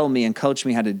can tell me and coach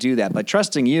me how to do that. But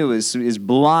trusting you is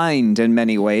blind in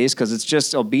many ways because it's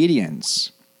just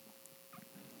obedience.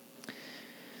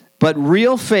 But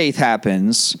real faith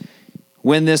happens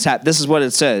when this happens. This is what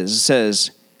it says. It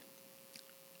says,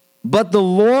 but the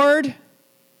Lord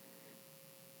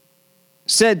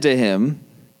said to him,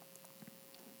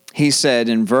 he said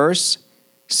in verse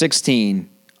 16,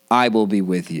 I will be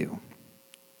with you.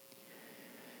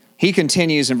 He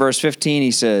continues in verse 15,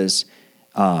 he says,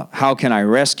 how can I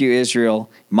rescue Israel?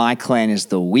 My clan is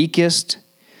the weakest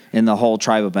in the whole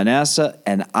tribe of Manasseh,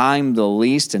 and I'm the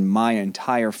least in my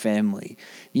entire family.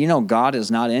 You know, God is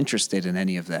not interested in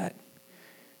any of that.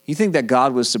 You think that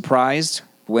God was surprised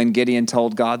when Gideon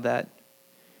told God that?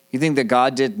 You think that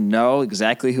God didn't know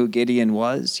exactly who Gideon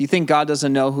was? You think God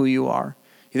doesn't know who you are?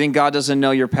 You think God doesn't know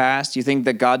your past? You think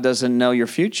that God doesn't know your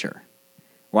future?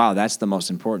 Wow, that's the most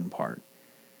important part.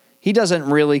 He doesn't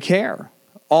really care.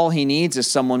 All he needs is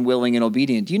someone willing and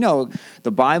obedient. You know,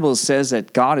 the Bible says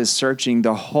that God is searching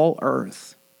the whole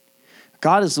earth.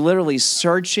 God is literally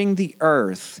searching the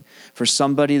earth for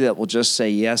somebody that will just say,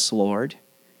 yes, Lord,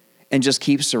 and just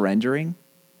keep surrendering.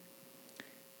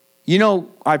 You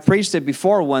know, I preached it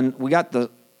before when we got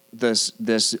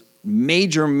this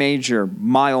major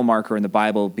mile marker in the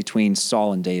Bible between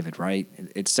Saul and David, right?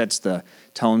 It sets the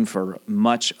tone for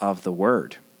much of the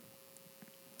word.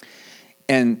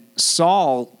 And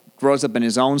Saul rose up in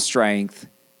his own strength.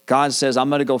 God says, I'm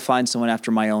going to go find someone after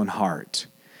my own heart.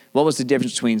 What was the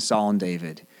difference between Saul and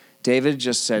David? David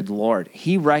just said, Lord.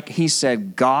 He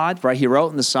said, God, right? He wrote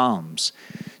in the Psalms.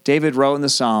 David wrote in the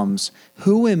Psalms,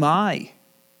 who am I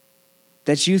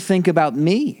that you think about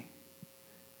me?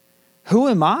 Who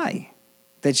am I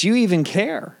that you even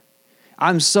care?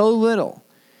 I'm so little,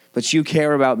 but you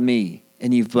care about me,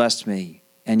 and you've blessed me.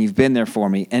 And you've been there for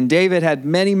me. And David had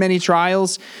many, many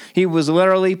trials. He was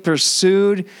literally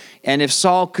pursued. And if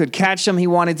Saul could catch him, he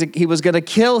was going to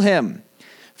kill him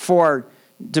for,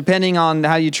 depending on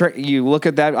how you look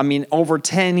at that, over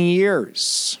 10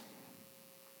 years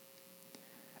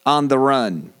on the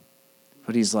run.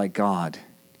 But he's like, God,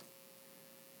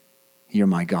 you're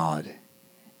my God.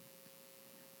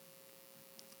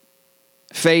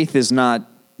 Faith is not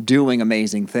doing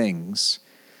amazing things.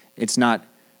 It's not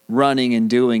running and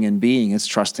doing and being, it's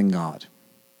trusting God.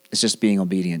 It's just being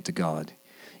obedient to God.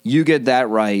 You get that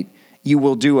right, you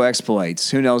will do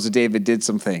exploits. Who knows if David did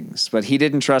some things, but he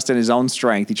didn't trust in his own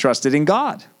strength. He trusted in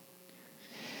God.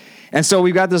 And so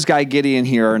we've got this guy Gideon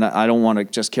here, and I don't want to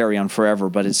just carry on forever,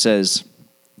 but it says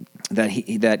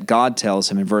that God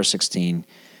tells him in verse 16,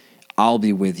 I'll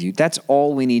be with you. That's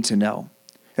all we need to know.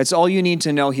 That's all you need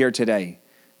to know here today.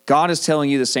 God is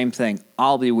telling you the same thing.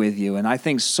 I'll be with you. And I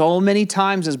think so many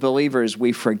times as believers,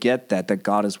 we forget that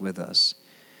God is with us.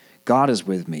 God is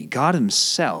with me. God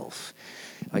himself.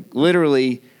 Like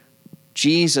literally,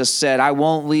 Jesus said, I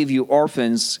won't leave you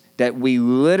orphans, that we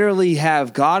literally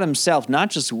have God himself,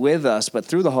 not just with us, but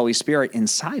through the Holy Spirit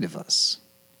inside of us.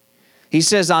 He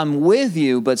says, I'm with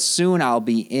you, but soon I'll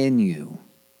be in you.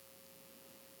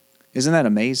 Isn't that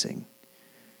amazing?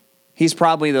 he's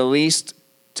probably the least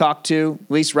talked to,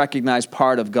 least recognized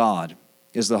part of God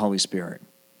is the Holy Spirit,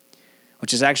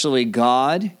 which is actually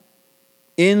God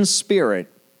in spirit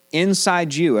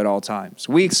inside you at all times.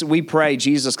 We pray,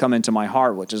 Jesus, come into my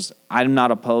heart, which is, I'm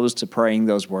not opposed to praying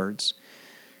those words.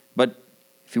 But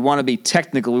if you want to be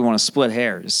technical, we want to split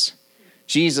hairs.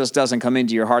 Jesus doesn't come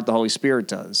into your heart, the Holy Spirit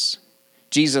does.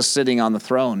 Jesus sitting on the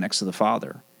throne next to the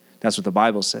Father. That's what the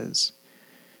Bible says.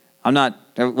 I'm not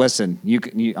saying you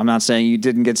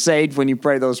didn't get saved when you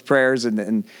pray those prayers,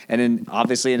 and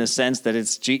obviously in a sense that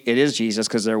it is Jesus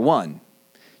because they're one.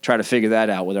 Try to figure that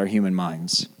out with our human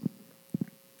minds.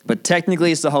 But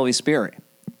technically it's the Holy Spirit.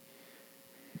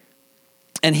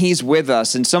 And he's with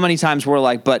us. And so many times we're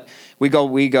like, but we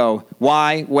go,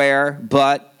 why, where,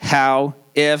 but, how,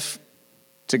 if,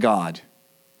 to God.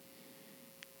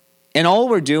 And all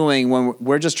we're doing when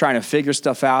we're just trying to figure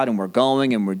stuff out and we're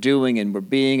going and we're doing and we're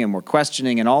being and we're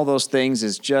questioning and all those things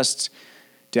is just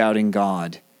doubting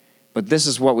God. But this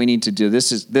is what we need to do.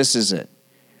 This is it.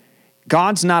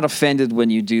 God's not offended when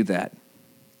you do that.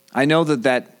 I know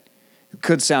that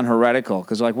could sound heretical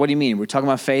because like, what do you mean? We're talking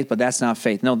about faith, but that's not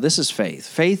faith. No, this is faith.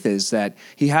 Faith is that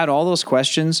he had all those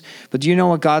questions, but do you know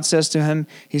what God says to him?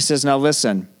 He says, now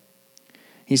listen.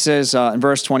 He says in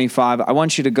verse 25, I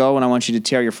want you to go and I want you to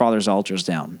tear your father's altars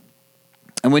down.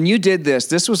 And when you did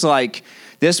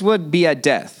this would be at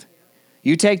death.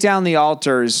 You take down the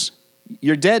altars,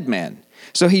 you're dead, man.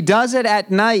 So he does it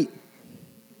at night.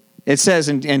 It says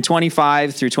in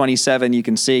 25 through 27, you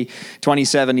can see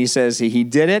 27, he says he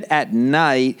did it at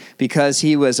night because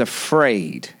he was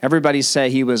afraid. Everybody say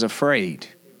he was afraid.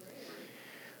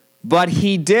 But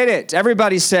he did it.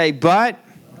 Everybody say, but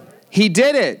he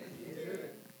did it.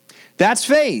 That's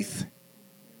faith.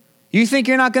 You think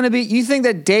you think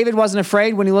that David wasn't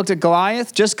afraid when he looked at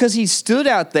Goliath? Just because he stood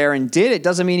out there and did it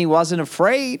doesn't mean he wasn't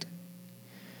afraid.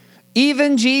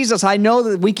 Even Jesus, I know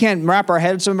that we can't wrap our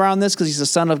heads around this because he's the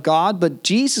Son of God, but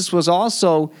Jesus was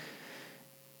also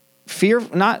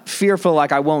not fearful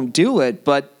like I won't do it,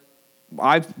 but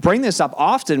I bring this up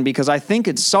often because I think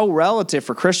it's so relative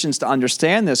for Christians to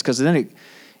understand this because then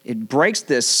it breaks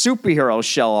this superhero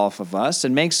shell off of us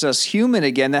and makes us human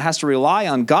again that has to rely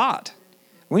on God.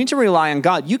 We need to rely on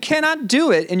God. You cannot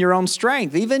do it in your own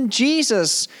strength. Even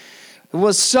Jesus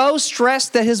was so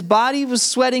stressed that his body was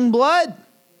sweating blood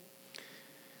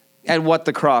at what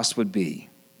the cross would be.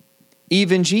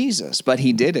 Even Jesus, but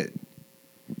he did it.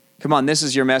 Come on, this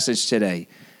is your message today.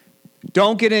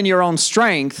 Don't get in your own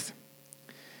strength,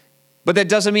 but that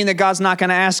doesn't mean that God's not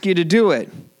going to ask you to do it.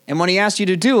 And when he asks you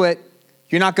to do it,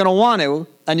 you're not going to want to,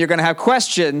 and you're going to have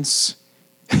questions.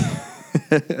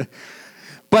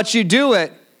 But you do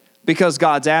it because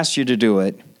God's asked you to do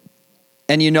it,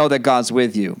 and you know that God's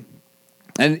with you.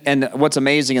 And what's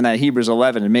amazing in that Hebrews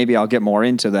 11, and maybe I'll get more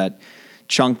into that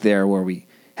chunk there where we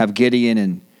have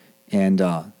Gideon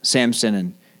and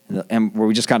Samson and where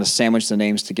we just kind of sandwich the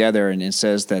names together, and it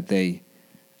says that they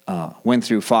went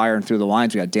through fire and through the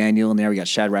lines. We got Daniel in there, we got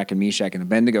Shadrach and Meshach and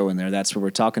Abednego in there. That's what we're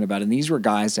talking about. And these were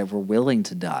guys that were willing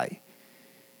to die.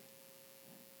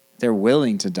 They're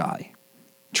willing to die,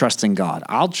 trusting God.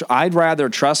 I'd rather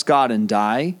trust God and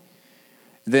die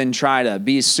than try to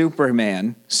be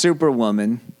Superman,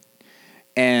 Superwoman,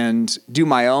 and do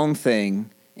my own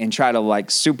thing and try to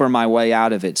like super my way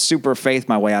out of it, super faith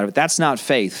my way out of it. That's not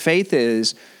faith. Faith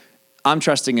is I'm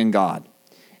trusting in God.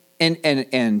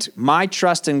 And my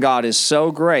trust in God is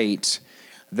so great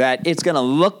that it's going to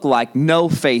look like no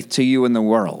faith to you in the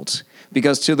world.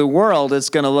 Because to the world, it's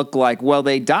going to look like, well,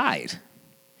 they died.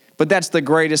 But that's the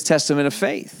greatest testament of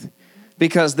faith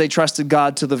because they trusted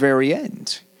God to the very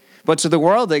end. But to the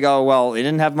world, they go, well, they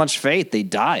didn't have much faith. They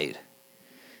died.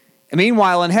 And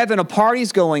meanwhile, in heaven, a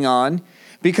party's going on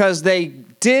because they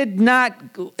did not,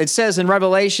 it says in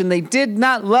Revelation, they did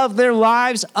not love their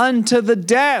lives unto the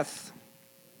death.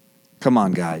 Come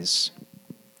on, guys.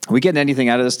 Are we getting anything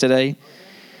out of this today?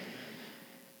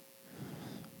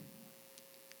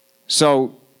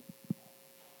 So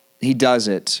he does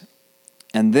it.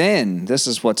 And then, this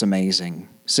is what's amazing.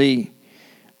 See,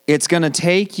 it's going to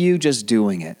take you just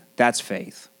doing it. That's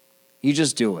faith. You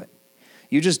just do it.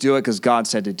 You just do it because God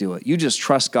said to do it. You just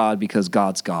trust God because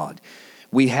God's God.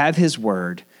 We have his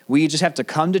word. We just have to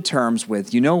come to terms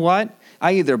with, you know what?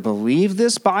 I either believe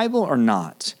this Bible or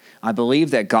not. I believe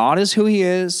that God is who he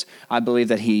is. I believe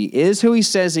that he is who he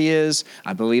says he is.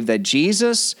 I believe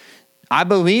that I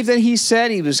believe that he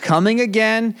said he was coming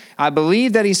again. I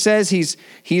believe that he says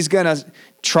he's going to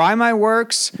try my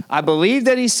works. I believe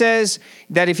that he says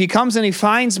that if he comes and he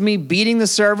finds me beating the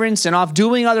servants and off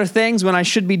doing other things when I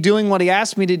should be doing what he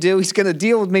asked me to do, he's going to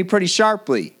deal with me pretty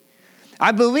sharply.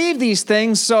 I believe these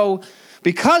things, so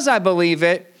because I believe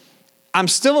it, I'm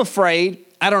still afraid.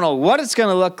 I don't know what it's going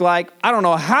to look like. I don't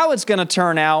know how it's going to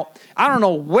turn out. I don't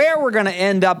know where we're going to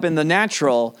end up in the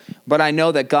natural, but I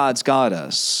know that God's got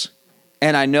us.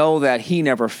 And I know that he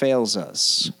never fails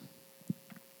us.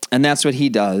 And that's what he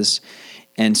does.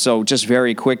 And so just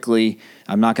very quickly,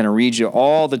 I'm not going to read you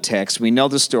all the text. We know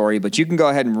the story, but you can go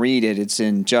ahead and read it. It's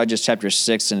in Judges chapter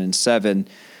 6 and in 7,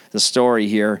 the story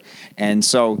here. And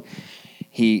so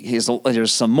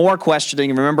there's some more questioning.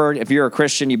 Remember, if you're a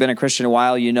Christian, you've been a Christian a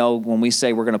while, you know when we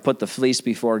say we're going to put the fleece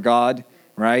before God,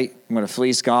 right? I'm going to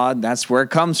fleece God. That's where it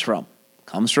comes from. It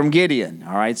comes from Gideon,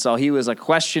 all right? So he was a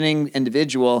questioning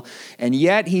individual, and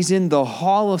yet he's in the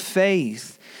hall of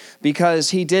faith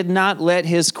because he did not let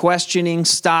his questioning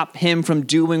stop him from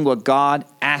doing what God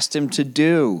asked him to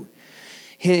do.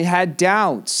 He had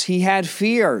doubts. He had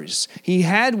fears. He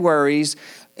had worries.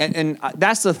 And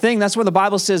that's the thing. That's where the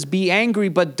Bible says, be angry,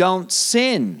 but don't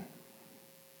sin.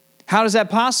 How is that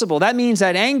possible? That means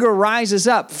that anger rises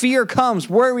up. Fear comes,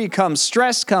 worry comes,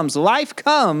 stress comes, life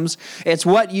comes. It's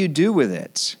what you do with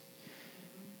it.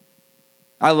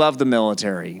 I love the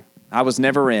military. I was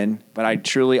never in, but I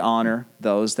truly honor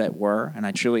those that were, and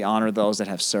I truly honor those that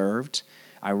have served.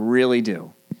 I really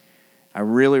do. I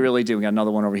really, really do. We got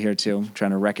another one over here, too. I'm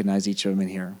trying to recognize each of them in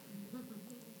here.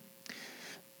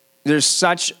 There's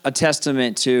such a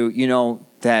testament to,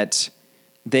 that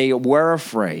they were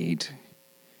afraid,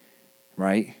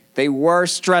 right? They were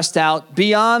stressed out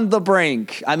beyond the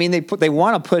brink. I mean, they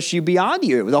want to push you beyond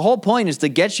you. The whole point is to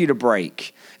get you to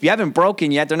break. If you haven't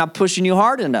broken yet, they're not pushing you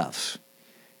hard enough.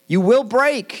 You will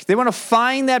break. They want to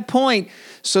find that point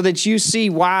so that you see,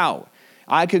 wow,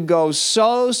 I could go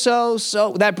so.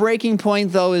 That breaking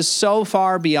point, though, is so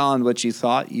far beyond what you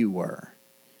thought you were.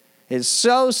 It's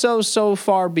so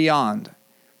far beyond.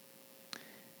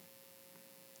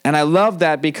 And I love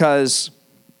that because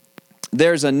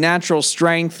there's a natural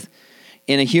strength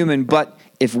in a human, but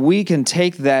if we can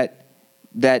take that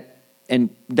and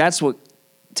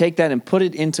take that and put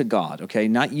it into God, okay?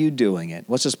 Not you doing it.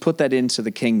 Let's just put that into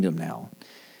the kingdom now.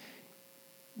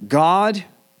 God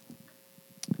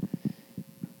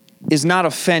is not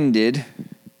offended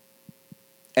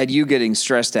at you getting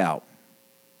stressed out.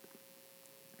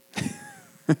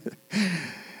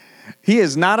 He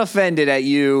is not offended at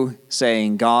you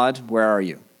saying, God, where are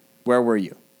you? Where were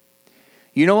you?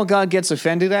 You know what God gets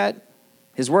offended at?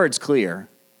 His word's clear.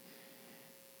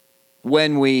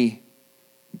 When we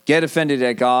get offended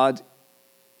at God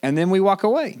and then we walk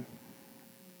away.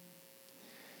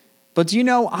 But do you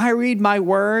know, I read my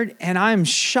word and I'm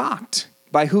shocked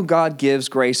by who God gives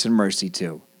grace and mercy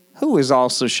to. Who is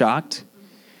also shocked?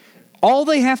 All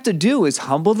they have to do is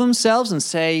humble themselves and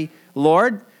say,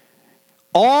 Lord,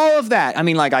 all of that. I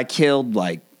mean, I killed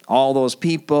all those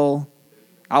people.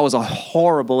 I was a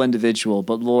horrible individual,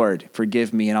 but Lord,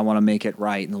 forgive me and I want to make it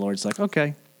right. And the Lord's like,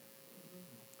 okay.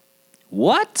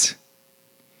 What?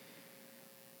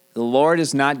 The Lord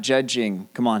is not judging.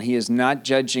 Come on, he is not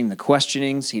judging the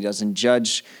questionings. He doesn't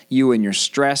judge you and your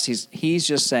stress. He's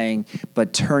just saying,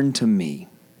 but turn to me.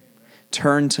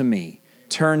 Turn to me.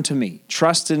 Turn to me.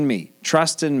 Trust in me.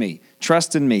 Trust in me.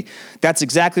 Trust in me. That's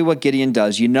exactly what Gideon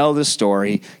does. You know the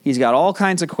story. He's got all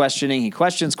kinds of questioning. He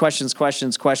questions.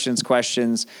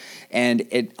 And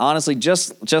it honestly,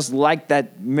 just like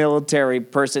that military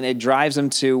person, it drives him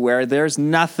to where there's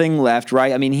nothing left,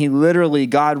 right? I mean,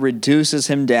 God reduces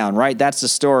him down, right? That's the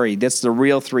story. That's the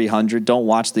real 300. Don't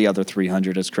watch the other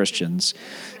 300 as Christians.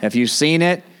 If you've seen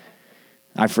it,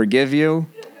 I forgive you.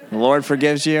 The Lord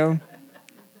forgives you.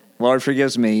 Lord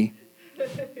forgives me.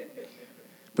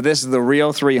 But this is the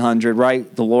real 300,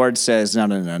 right? The Lord says,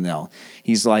 no.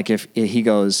 He's like,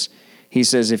 he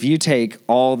says, if you take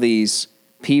all these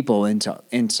people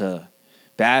into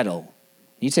battle,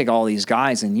 you take all these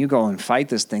guys and you go and fight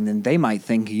this thing, then they might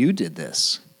think you did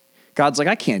this. God's like,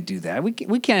 I can't do that. We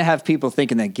can't have people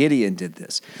thinking that Gideon did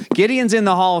this. Gideon's in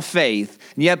the hall of faith,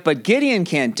 but Gideon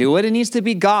can't do it. It needs to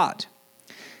be God.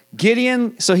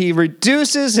 Gideon, so he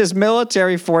reduces his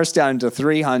military force down to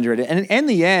 300. And in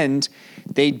the end,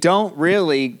 they don't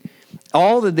really,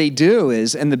 all that they do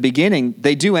is, in the beginning,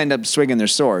 they do end up swinging their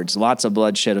swords. Lots of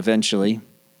bloodshed eventually.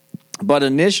 But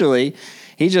initially,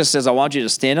 he just says, I want you to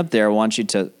stand up there. I want you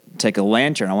to take a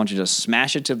lantern. I want you to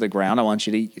smash it to the ground. I want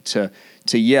you to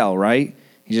yell, right?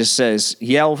 He just says,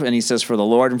 yell, and he says, for the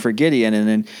Lord and for Gideon.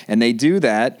 And they do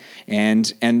that.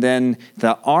 And then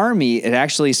the army, it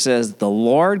actually says, the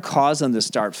Lord caused them to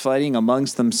start fighting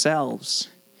amongst themselves.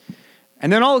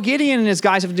 And then all Gideon and his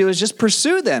guys have to do is just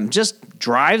pursue them. Just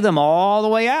drive them all the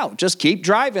way out. Just keep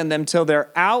driving them till they're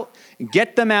out.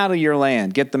 Get them out of your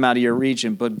land. Get them out of your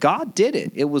region. But God did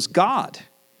it. It was God.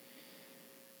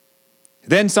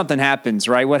 Then something happens,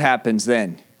 right? What happens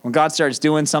then? When God starts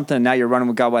doing something and now you're running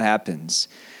with God, what happens?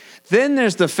 Then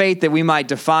there's the faith that we might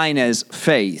define as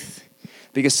faith.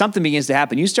 Because something begins to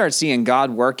happen. You start seeing God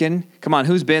working. Come on,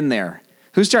 who's been there?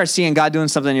 Who starts seeing God doing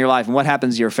something in your life? And what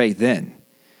happens to your faith then?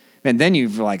 And then you're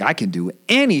like, I can do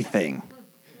anything.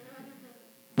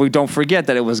 We don't forget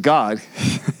that it was God.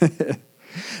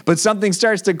 But something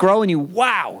starts to grow in you.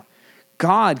 Wow,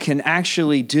 God can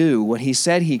actually do what he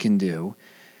said he can do.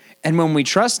 And when we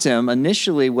trust him,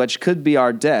 initially, which could be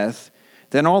our death,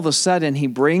 then all of a sudden he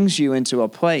brings you into a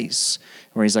place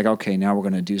where he's like, okay, now we're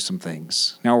going to do some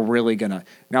things. Now we're going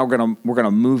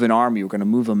to move an army. We're going to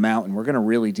move a mountain. We're going to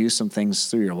really do some things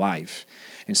through your life.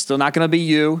 It's still not going to be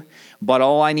you, but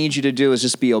all I need you to do is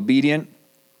just be obedient.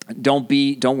 Don't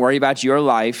worry about your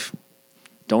life.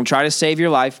 Don't try to save your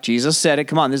life. Jesus said it.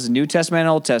 Come on, this is New Testament and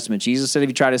Old Testament. Jesus said if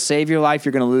you try to save your life,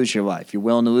 you're going to lose your life. If you're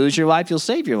willing to lose your life, you'll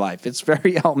save your life. It's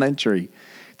very elementary.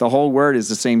 The whole word is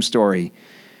the same story.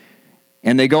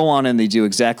 And they go on and they do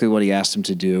exactly what he asked them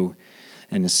to do.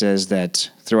 And it says that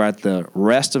throughout the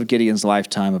rest of Gideon's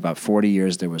lifetime, about 40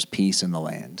 years, there was peace in the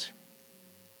land.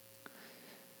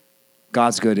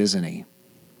 God's good, isn't he?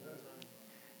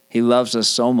 He loves us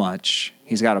so much.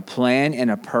 He's got a plan and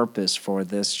a purpose for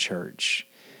this church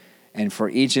and for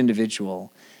each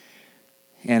individual.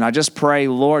 And I just pray,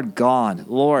 Lord God,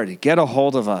 Lord, get a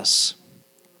hold of us.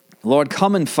 Lord,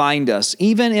 come and find us,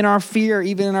 even in our fear,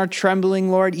 even in our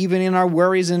trembling, Lord, even in our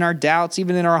worries and our doubts,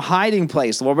 even in our hiding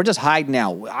place. Lord, we're just hiding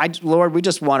out. Lord, we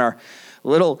just want our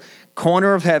little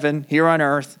corner of heaven here on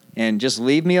earth, and just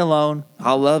leave me alone.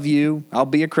 I'll love you. I'll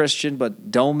be a Christian,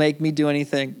 but don't make me do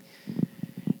anything.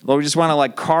 Lord, we just want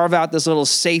to carve out this little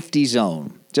safety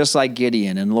zone, just like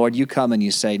Gideon. And Lord, you come and you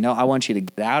say, no, I want you to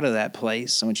get out of that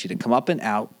place. I want you to come up and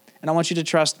out, and I want you to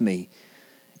trust me.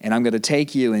 And I'm going to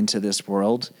take you into this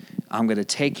world. I'm going to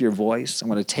take your voice. I'm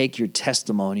going to take your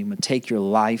testimony. I'm going to take your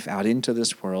life out into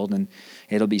this world. And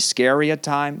it'll be scary at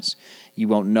times. You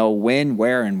won't know when,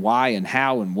 where, and why, and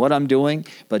how, and what I'm doing.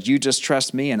 But you just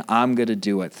trust me, and I'm going to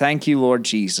do it. Thank you, Lord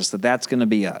Jesus, that that's going to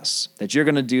be us. That you're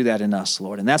going to do that in us,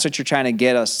 Lord. And that's what you're trying to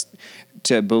get us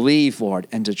to believe, Lord,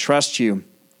 and to trust you.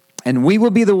 And we will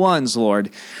be the ones,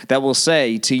 Lord, that will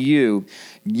say to you,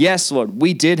 yes, Lord,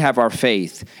 we did have our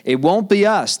faith. It won't be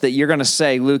us that you're going to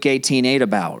say Luke 18:8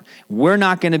 about. We're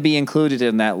not going to be included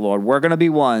in that, Lord. We're going to be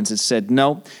ones that said,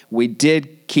 no, we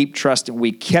did keep trusting.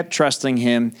 We kept trusting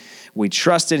him. We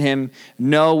trusted him.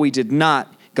 No, we did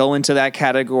not go into that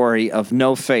category of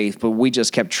no faith, but we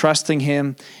just kept trusting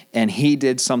him, and he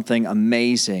did something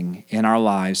amazing in our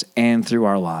lives and through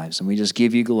our lives. And we just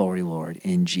give you glory, Lord,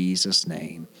 in Jesus'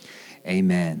 name.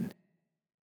 Amen.